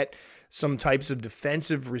to get some types of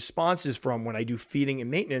defensive responses from when I do feeding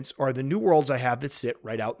and maintenance are the new worlds I have that sit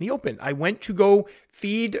right out in the open. I went to go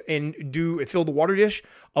feed and fill the water dish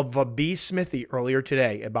of a B. Smithy earlier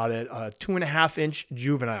today, about a 2.5-inch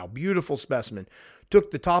juvenile, beautiful specimen.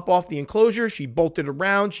 Took the top off the enclosure. She bolted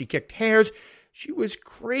around. She kicked hairs. She was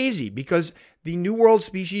crazy because the new world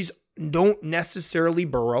species don't necessarily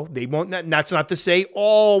burrow. They won't. That's not to say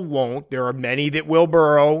all won't. There are many that will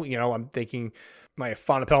burrow. I'm thinking my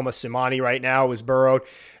Phonoplema simani right now is burrowed.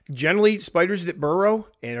 Generally, spiders that burrow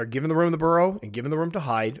and are given the room to burrow and given the room to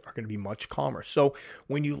hide are going to be much calmer. So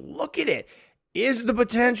when you look at it, is the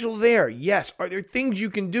potential there? Yes. Are there things you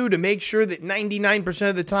can do to make sure that 99%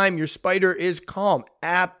 of the time your spider is calm?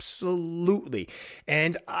 Absolutely.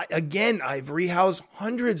 And I've rehoused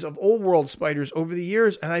hundreds of old world spiders over the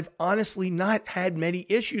years, and I've honestly not had many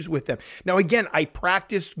issues with them. Now, again, I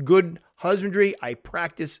practice good husbandry. I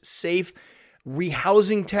practice safe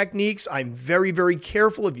rehousing techniques. I'm very, very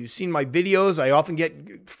careful. If you've seen my videos, I often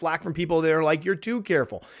get flack from people that are like, you're too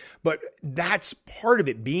careful. But that's part of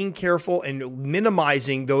it, being careful and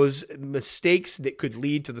minimizing those mistakes that could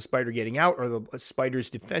lead to the spider getting out or the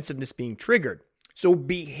spider's defensiveness being triggered. So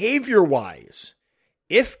behavior-wise,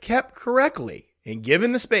 if kept correctly and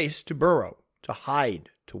given the space to burrow, to hide,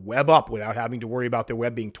 to web up without having to worry about their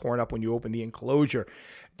web being torn up when you open the enclosure.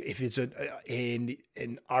 If it's an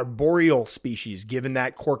arboreal species, given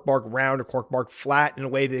that cork bark round or cork bark flat in a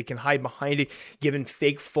way that they can hide behind it, given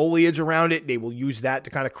fake foliage around it, they will use that to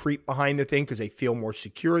kind of creep behind the thing because they feel more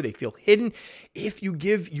secure, they feel hidden. If you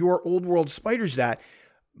give your old world spiders that,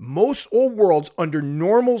 most old worlds under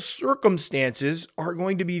normal circumstances are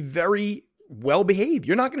going to be very well behaved.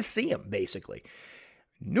 You're not going to see them, basically.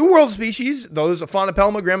 New world species, those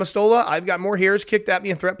Phonoplema, Grammostola, I've got more hairs kicked at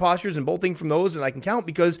me in threat postures and bolting from those than I can count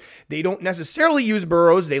because they don't necessarily use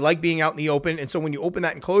burrows. They like being out in the open. And so when you open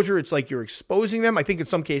that enclosure, it's like you're exposing them. I think in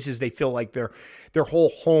some cases they feel like their whole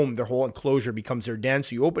home, their whole enclosure becomes their den.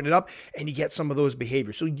 So you open it up and you get some of those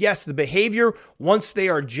behaviors. So yes, the behavior, once they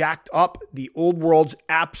are jacked up, the old worlds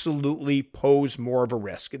absolutely pose more of a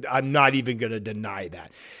risk. I'm not even going to deny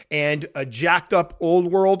that. And a jacked up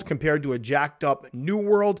old world compared to a jacked up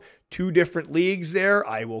new world, 2 different leagues there.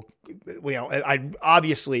 I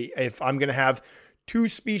obviously, if I'm going to have 2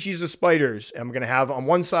 species of spiders, I'm going to have on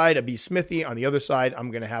one side a B. Smithy, on the other side,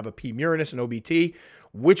 I'm going to have a P. murinus, an OBT.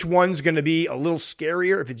 Which one's going to be a little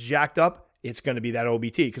scarier if it's jacked up? It's going to be that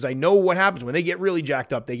OBT because I know what happens when they get really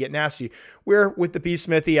jacked up. They get nasty. Where with the P.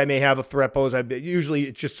 Smithy, I may have a threat pose. Usually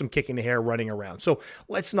it's just some kicking the hair running around. So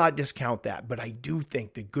let's not discount that. But I do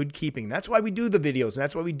think that good keeping, that's why we do the videos and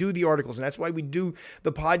that's why we do the articles and that's why we do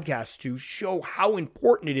the podcasts to show how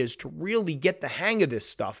important it is to really get the hang of this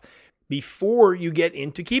stuff. before you get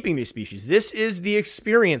into keeping these species. This is the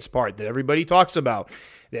experience part that everybody talks about,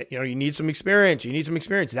 that, you need some experience. You need some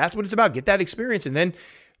experience. That's what it's about. Get that experience and then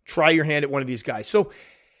try your hand at one of these guys. So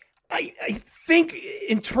I think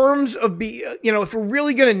in terms of if we're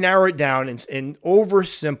really going to narrow it down and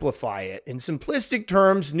oversimplify it, in simplistic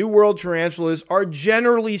terms, New World tarantulas are,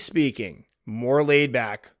 generally speaking, more laid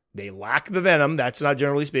back. They lack the venom. That's not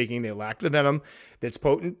generally speaking. They lack the venom that's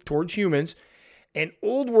potent towards humans. And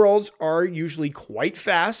Old Worlds are usually quite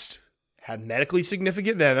fast, have medically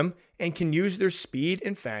significant venom, and can use their speed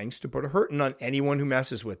and fangs to put a hurting on anyone who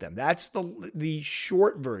messes with them. That's the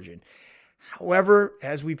short version. However,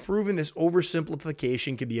 as we've proven, this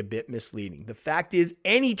oversimplification can be a bit misleading. The fact is,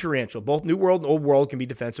 any tarantula, both New World and Old World, can be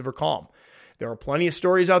defensive or calm. There are plenty of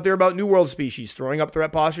stories out there about New World species throwing up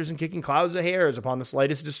threat postures and kicking clouds of hairs upon the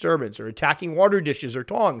slightest disturbance, or attacking water dishes or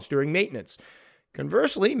tongs during maintenance.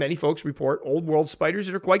 Conversely, many folks report Old World spiders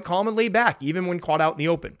that are quite calm and laid back, even when caught out in the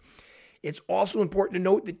open. It's also important to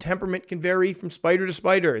note that temperament can vary from spider to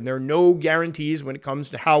spider, and there are no guarantees when it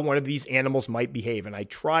comes to how one of these animals might behave. And I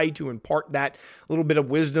try to impart that little bit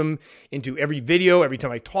of wisdom into every video, every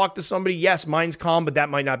time I talk to somebody. Yes, mine's calm, but that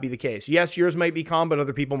might not be the case. Yes, yours might be calm, but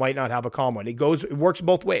other people might not have a calm one. It works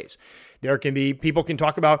both ways. People can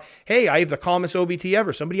talk about, hey, I have the calmest OBT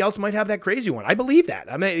ever. Somebody else might have that crazy one. I believe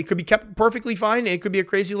that. I mean, it could be kept perfectly fine, and it could be a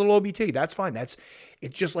crazy little OBT. That's fine. It's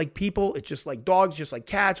just like people. It's just like dogs, just like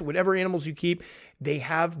cats, whatever animals you keep. They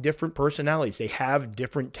have different personalities. They have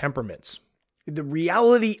different temperaments. The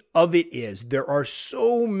reality of it is there are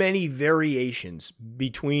so many variations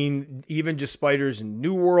between even just spiders and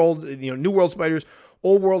New World, New World spiders,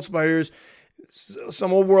 Old World spiders,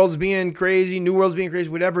 some Old Worlds being crazy, New Worlds being crazy,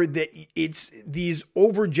 whatever, that it's these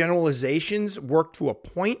overgeneralizations work to a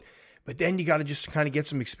point, but then you got to just kind of get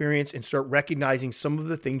some experience and start recognizing some of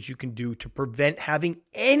the things you can do to prevent having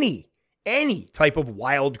any type of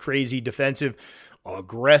wild, crazy, defensive,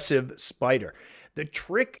 aggressive spider. The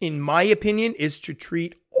trick, in my opinion, is to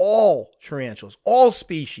treat all tarantulas, all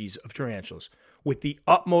species of tarantulas, with the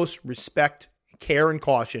utmost respect, care, and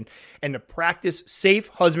caution, and to practice safe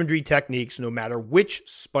husbandry techniques no matter which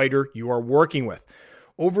spider you are working with.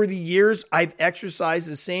 Over the years, I've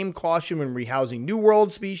exercised the same caution when rehousing New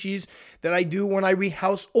World species that I do when I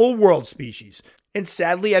rehouse Old World species. And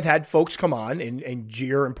sadly, I've had folks come on and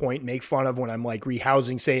jeer and point and make fun of when I'm like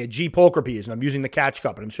rehousing, say, a G. pulchripes, and I'm using the catch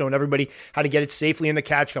cup, and I'm showing everybody how to get it safely in the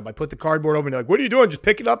catch cup. I put the cardboard over, and they're like, what are you doing? Just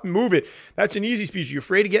pick it up and move it. That's an easy species. You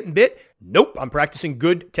afraid of getting bit? Nope. I'm practicing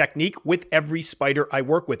good technique with every spider I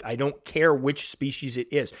work with. I don't care which species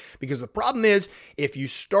it is. Because the problem is, if you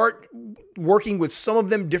start working with some of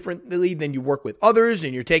them differently than you work with others,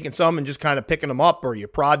 and you're taking some and just kind of picking them up, or you're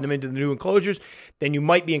prodding them into the new enclosures, then you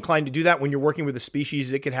might be inclined to do that when you're working with a species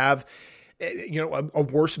that could have a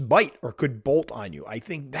worse bite or could bolt on you. I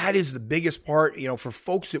think that is the biggest part, for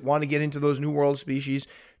folks that want to get into those New World species.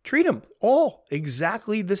 Treat them all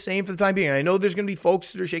exactly the same for the time being. And I know there's going to be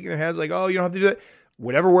folks that are shaking their heads like, oh, you don't have to do that.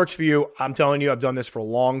 Whatever works for you. I'm telling you, I've done this for a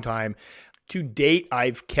long time. To date,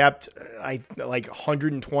 I've kept like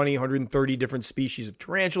 120, 130 different species of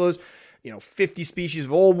tarantulas, 50 species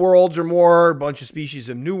of Old Worlds or more, a bunch of species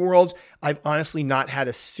of New Worlds. I've honestly not had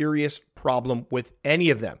a serious problem with any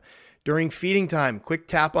of them. During feeding time, quick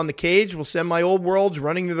tap on the cage will send my Old Worlds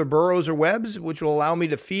running to their burrows or webs, which will allow me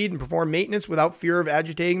to feed and perform maintenance without fear of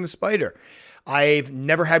agitating the spider. I've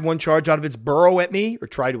never had one charge out of its burrow at me or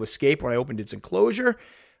try to escape when I opened its enclosure.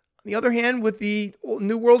 On the other hand, with the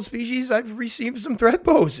New World species, I've received some threat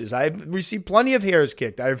poses. I've received plenty of hairs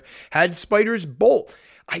kicked. I've had spiders bolt.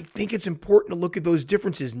 I think it's important to look at those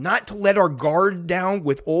differences, not to let our guard down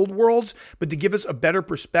with Old Worlds, but to give us a better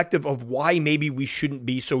perspective of why maybe we shouldn't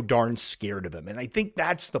be so darn scared of them. And I think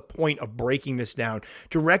that's the point of breaking this down,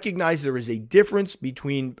 to recognize there is a difference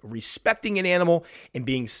between respecting an animal and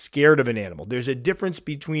being scared of an animal. There's a difference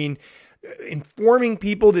between informing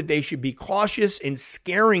people that they should be cautious and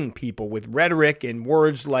scaring people with rhetoric and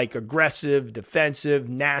words like aggressive, defensive,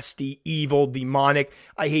 nasty, evil, demonic.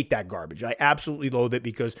 I hate that garbage. I absolutely loathe it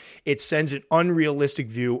because it sends an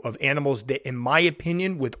unrealistic view of animals that, in my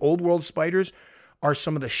opinion, with Old World spiders, are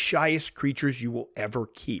some of the shyest creatures you will ever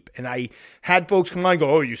keep. And I had folks come on and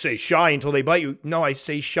go, oh, you say shy until they bite you. No, I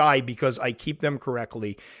say shy because I keep them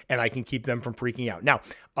correctly and I can keep them from freaking out. Now,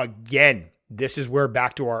 again, this is where,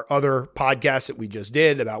 back to our other podcast that we just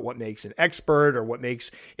did about what makes an expert or what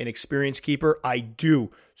makes an experienced keeper, I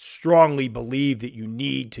do strongly believe that you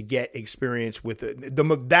need to get experience with it. The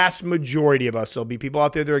vast majority of us, there'll be people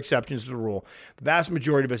out there that are exceptions to the rule. The vast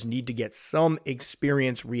majority of us need to get some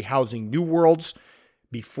experience rehousing New Worlds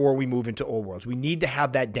before we move into Old Worlds. We need to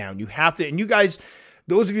have that down. You have to, and you guys,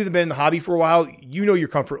 Those of you that have been in the hobby for a while, you know your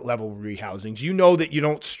comfort level with rehousings. You know that you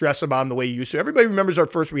don't stress about them the way you used to. Everybody remembers our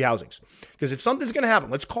first rehousings. Because if something's going to happen,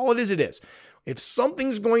 let's call it as it is. If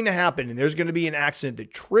something's going to happen and there's going to be an accident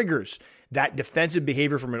that triggers that defensive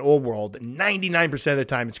behavior from an old world, 99% of the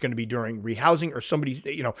time it's going to be during rehousing or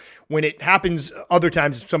somebody, when it happens, other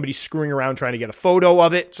times somebody's screwing around trying to get a photo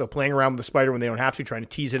of it. So playing around with the spider when they don't have to, trying to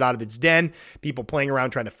tease it out of its den, people playing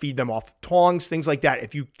around trying to feed them off tongs, things like that.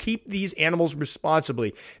 If you keep these animals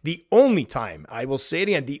responsibly, the only time, I will say it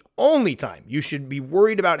again, the only time you should be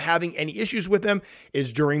worried about having any issues with them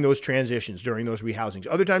is during those transitions, during those rehousings.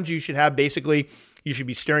 Other times you should have you should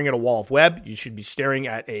be staring at a wall of web. You should be staring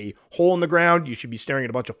at a hole in the ground. You should be staring at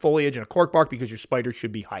a bunch of foliage and a cork bark because your spider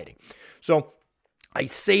should be hiding. So I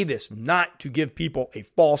say this not to give people a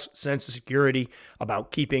false sense of security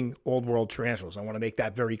about keeping old world tarantulas. I want to make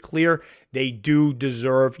that very clear. They do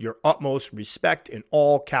deserve your utmost respect in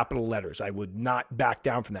all capital letters. I would not back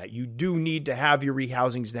down from that. You do need to have your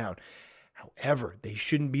rehousings down. However, they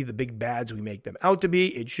shouldn't be the big bads we make them out to be.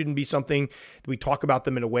 It shouldn't be something that we talk about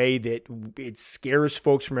them in a way that it scares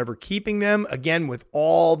folks from ever keeping them. Again, with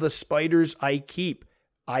all the spiders I keep,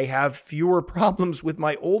 I have fewer problems with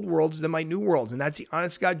my old worlds than my new worlds. And that's the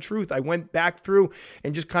honest God truth. I went back through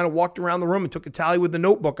and just kind of walked around the room and took a tally with the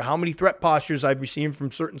notebook of how many threat postures I've received from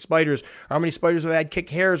certain spiders, or how many spiders I've had kick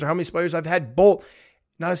hairs, or how many spiders I've had bolt.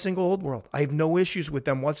 Not a single old world. I have no issues with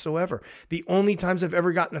them whatsoever. The only times I've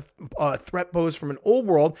ever gotten a threat pose from an old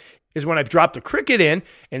world is when I've dropped a cricket in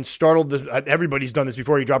and startled everybody's done this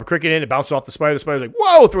before. You drop a cricket in, it bounces off the spider. The spider's like,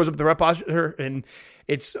 whoa, throws up the threat posture, and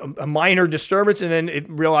it's a minor disturbance, and then it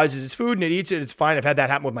realizes it's food and it eats it. It's fine. I've had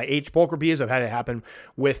that happen with my H. pulchripes. I've had it happen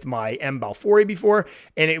with my M. balfouri before,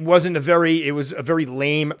 and it was a very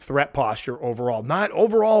lame threat posture overall. Not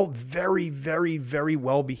overall very, very, very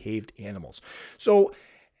well-behaved animals. So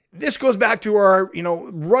this goes back to our,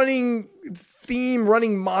 running theme,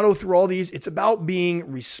 running motto through all these. It's about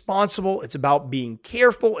being responsible. It's about being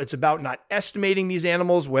careful. It's about not estimating these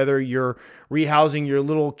animals, whether you're rehousing your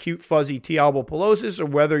little cute fuzzy T. albopilosis or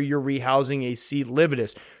whether you're rehousing a C.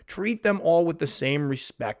 lividus. Treat them all with the same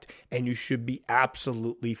respect, and you should be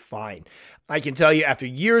absolutely fine. I can tell you, after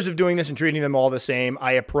years of doing this and treating them all the same,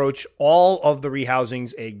 I approach all of the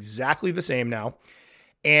rehousings exactly the same now,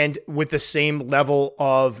 and with the same level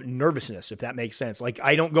of nervousness, if that makes sense. Like,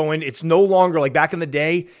 I don't go in, it's no longer like back in the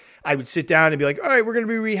day, I would sit down and be like, all right, we're going to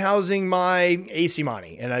be rehousing my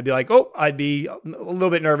Acimani. And I'd be like, I'd be a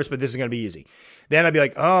little bit nervous, but this is going to be easy. Then I'd be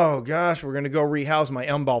like, oh gosh, we're going to go rehouse my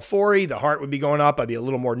M. balfouri. The heart would be going up. I'd be a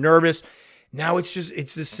little more nervous. Now it's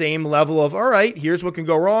the same level of, all right, here's what can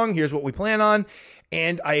go wrong. Here's what we plan on.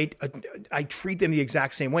 And I treat them the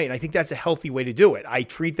exact same way. And I think that's a healthy way to do it. I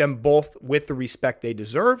treat them both with the respect they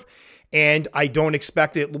deserve. And I don't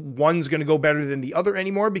expect it one's going to go better than the other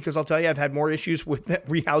anymore, because I'll tell you, I've had more issues with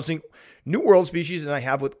rehousing New World species than I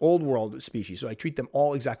have with Old World species. So I treat them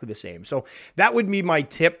all exactly the same. So that would be my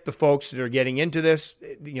tip to folks that are getting into this.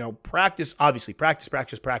 Practice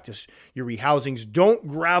your rehousings. Don't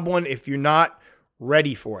grab one if you're not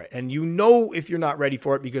ready for it. And if you're not ready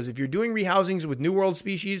for it, because if you're doing rehousings with New World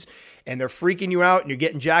species and they're freaking you out and you're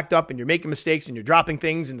getting jacked up and you're making mistakes and you're dropping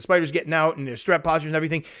things and the spider's getting out and there's threat postures and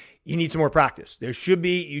everything, you need some more practice. You should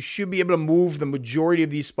be able to move the majority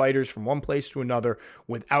of these spiders from one place to another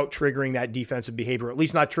without triggering that defensive behavior, at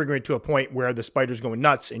least not triggering it to a point where the spider's going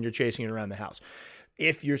nuts and you're chasing it around the house.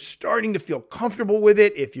 If you're starting to feel comfortable with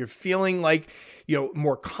it, if you're feeling like,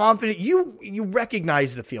 more confident, you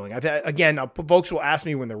recognize the feeling. Folks will ask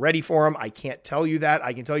me when they're ready for them. I can't tell you that.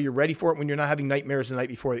 I can tell you're ready for it when you're not having nightmares the night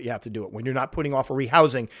before that you have to do it. When you're not putting off a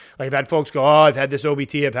rehousing. Like, I've had folks go, I've had this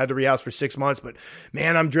OBT, I've had to rehouse for 6 months, but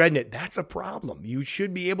man, I'm dreading it. That's a problem. You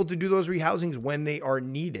should be able to do those rehousings when they are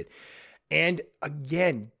needed. And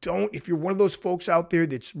again, if you're one of those folks out there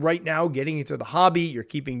that's right now getting into the hobby, you're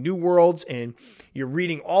keeping New Worlds and you're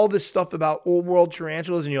reading all this stuff about Old World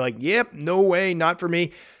tarantulas and you're like, yep, no way, not for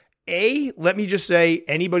me. Let me just say,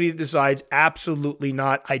 anybody that decides absolutely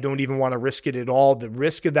not, I don't even want to risk it at all. The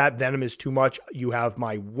risk of that venom is too much. You have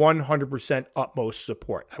my 100% utmost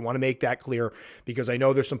support. I want to make that clear, because I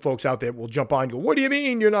know there's some folks out there that will jump on and go, what do you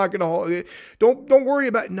mean you're not going to, don't worry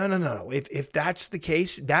about it. No. If that's the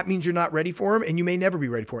case, that means you're not ready for them and you may never be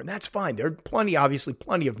ready for it. And that's fine. There are obviously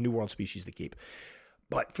plenty of New World species to keep.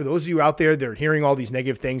 But for those of you out there that are hearing all these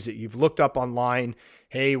negative things that you've looked up online,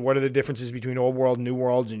 hey, what are the differences between Old World and New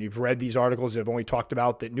Worlds? And you've read these articles that have only talked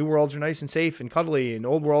about that New Worlds are nice and safe and cuddly and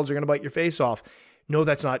Old Worlds are going to bite your face off. No,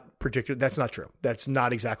 that's not true. That's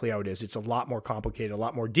not exactly how it is. It's a lot more complicated, a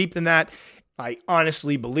lot more deep than that. I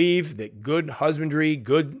honestly believe that good husbandry,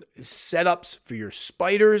 good setups for your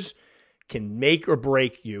spiders can make or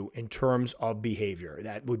break you in terms of behavior.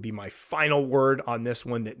 That would be my final word on this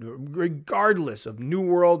one, that regardless of New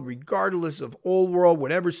World, regardless of Old World,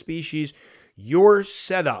 whatever species, your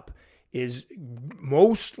setup is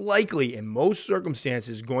most likely, in most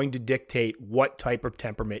circumstances, going to dictate what type of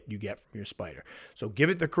temperament you get from your spider. So give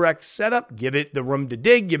it the correct setup, give it the room to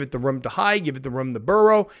dig, give it the room to hide, give it the room to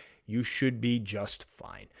burrow. You should be just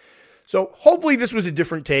fine. So hopefully this was a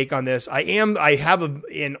different take on this. I have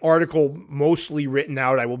an article mostly written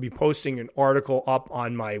out. I will be posting an article up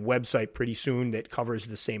on my website pretty soon that covers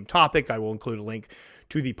the same topic. I will include a link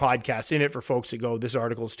to the podcast in it for folks that go, this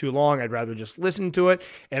article is too long, I'd rather just listen to it.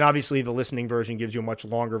 And obviously the listening version gives you a much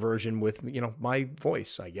longer version with, my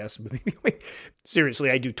voice, I guess.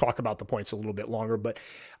 Seriously, I do talk about the points a little bit longer, but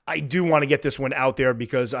I do want to get this one out there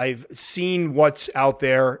because I've seen what's out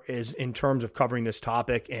there is in terms of covering this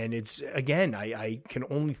topic. And it's, again, I can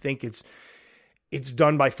only think it's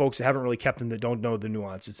done by folks that haven't really kept them, that don't know the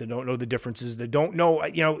nuances, that don't know the differences, that don't know,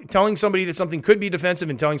 telling somebody that something could be defensive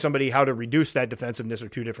and telling somebody how to reduce that defensiveness are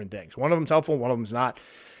two different things. One of them's helpful, one of them's not.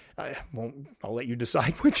 I'll let you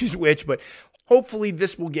decide which is which, but hopefully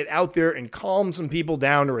this will get out there and calm some people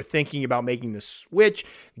down who are thinking about making the switch.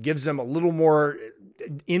 It gives them a little more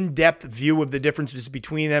in-depth view of the differences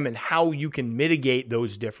between them and how you can mitigate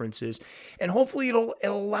those differences. And hopefully it'll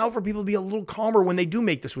allow for people to be a little calmer when they do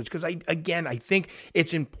make the switch. Because I think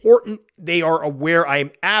it's important they are aware. I am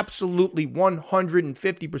absolutely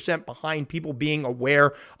 150% behind people being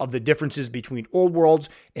aware of the differences between old worlds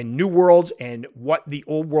and new worlds and what the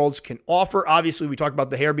old worlds can offer. Obviously, we talked about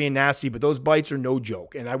the hair being nasty, but those bites are no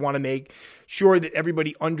joke. And I want to make sure that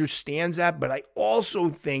everybody understands that. But I also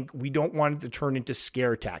think we don't want it to turn into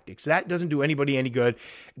scare tactics. That doesn't do anybody any good.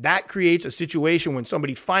 That creates a situation when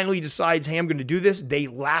somebody finally decides, hey, I'm going to do this,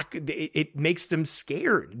 it makes them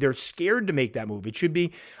scared. They're scared to make that move. It should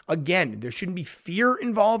be, again, there shouldn't be fear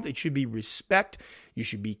involved. It should be respect. You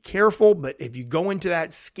should be careful, but if you go into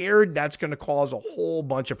that scared, that's going to cause a whole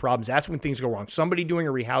bunch of problems. That's when things go wrong. Somebody doing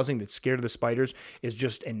a rehousing that's scared of the spiders is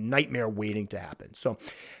just a nightmare waiting to happen. So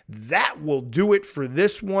that will do it for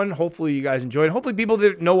this one. Hopefully you guys enjoyed it. Hopefully people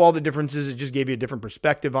that know all the differences, it just gave you a different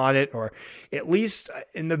perspective on it, or at least,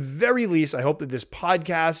 in the very least, I hope that this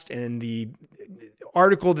podcast and the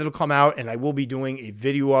article that'll come out, and I will be doing a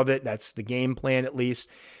video of it. That's the game plan, at least.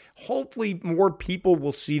 Hopefully more people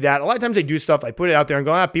will see that. A lot of times I do stuff, I put it out there and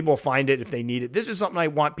go, people will find it if they need it. This is something I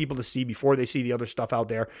want people to see before they see the other stuff out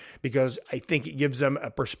there, because I think it gives them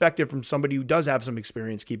a perspective from somebody who does have some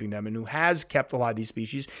experience keeping them and who has kept a lot of these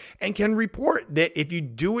species and can report that if you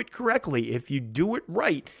do it correctly, if you do it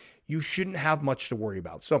right, you shouldn't have much to worry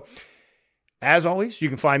about. So as always, you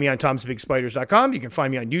can find me on Tom'sBigSpiders.com. You can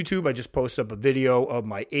find me on YouTube. I just posted up a video of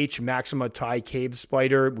my H. Maxima Thai cave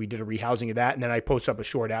spider. We did a rehousing of that, and then I posted up a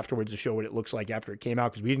short afterwards to show what it looks like after it came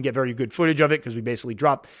out, because we didn't get very good footage of it because we basically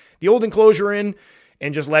dropped the old enclosure in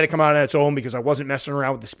and just let it come out on its own because I wasn't messing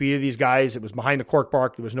around with the speed of these guys. It was behind the cork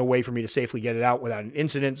bark. There was no way for me to safely get it out without an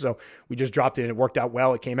incident, so we just dropped it and it worked out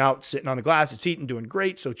well. It came out sitting on the glass. It's eating, doing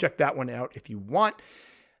great, so check that one out if you want.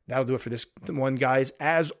 That'll do it for this one, guys.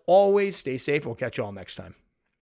 As always, stay safe. We'll catch you all next time.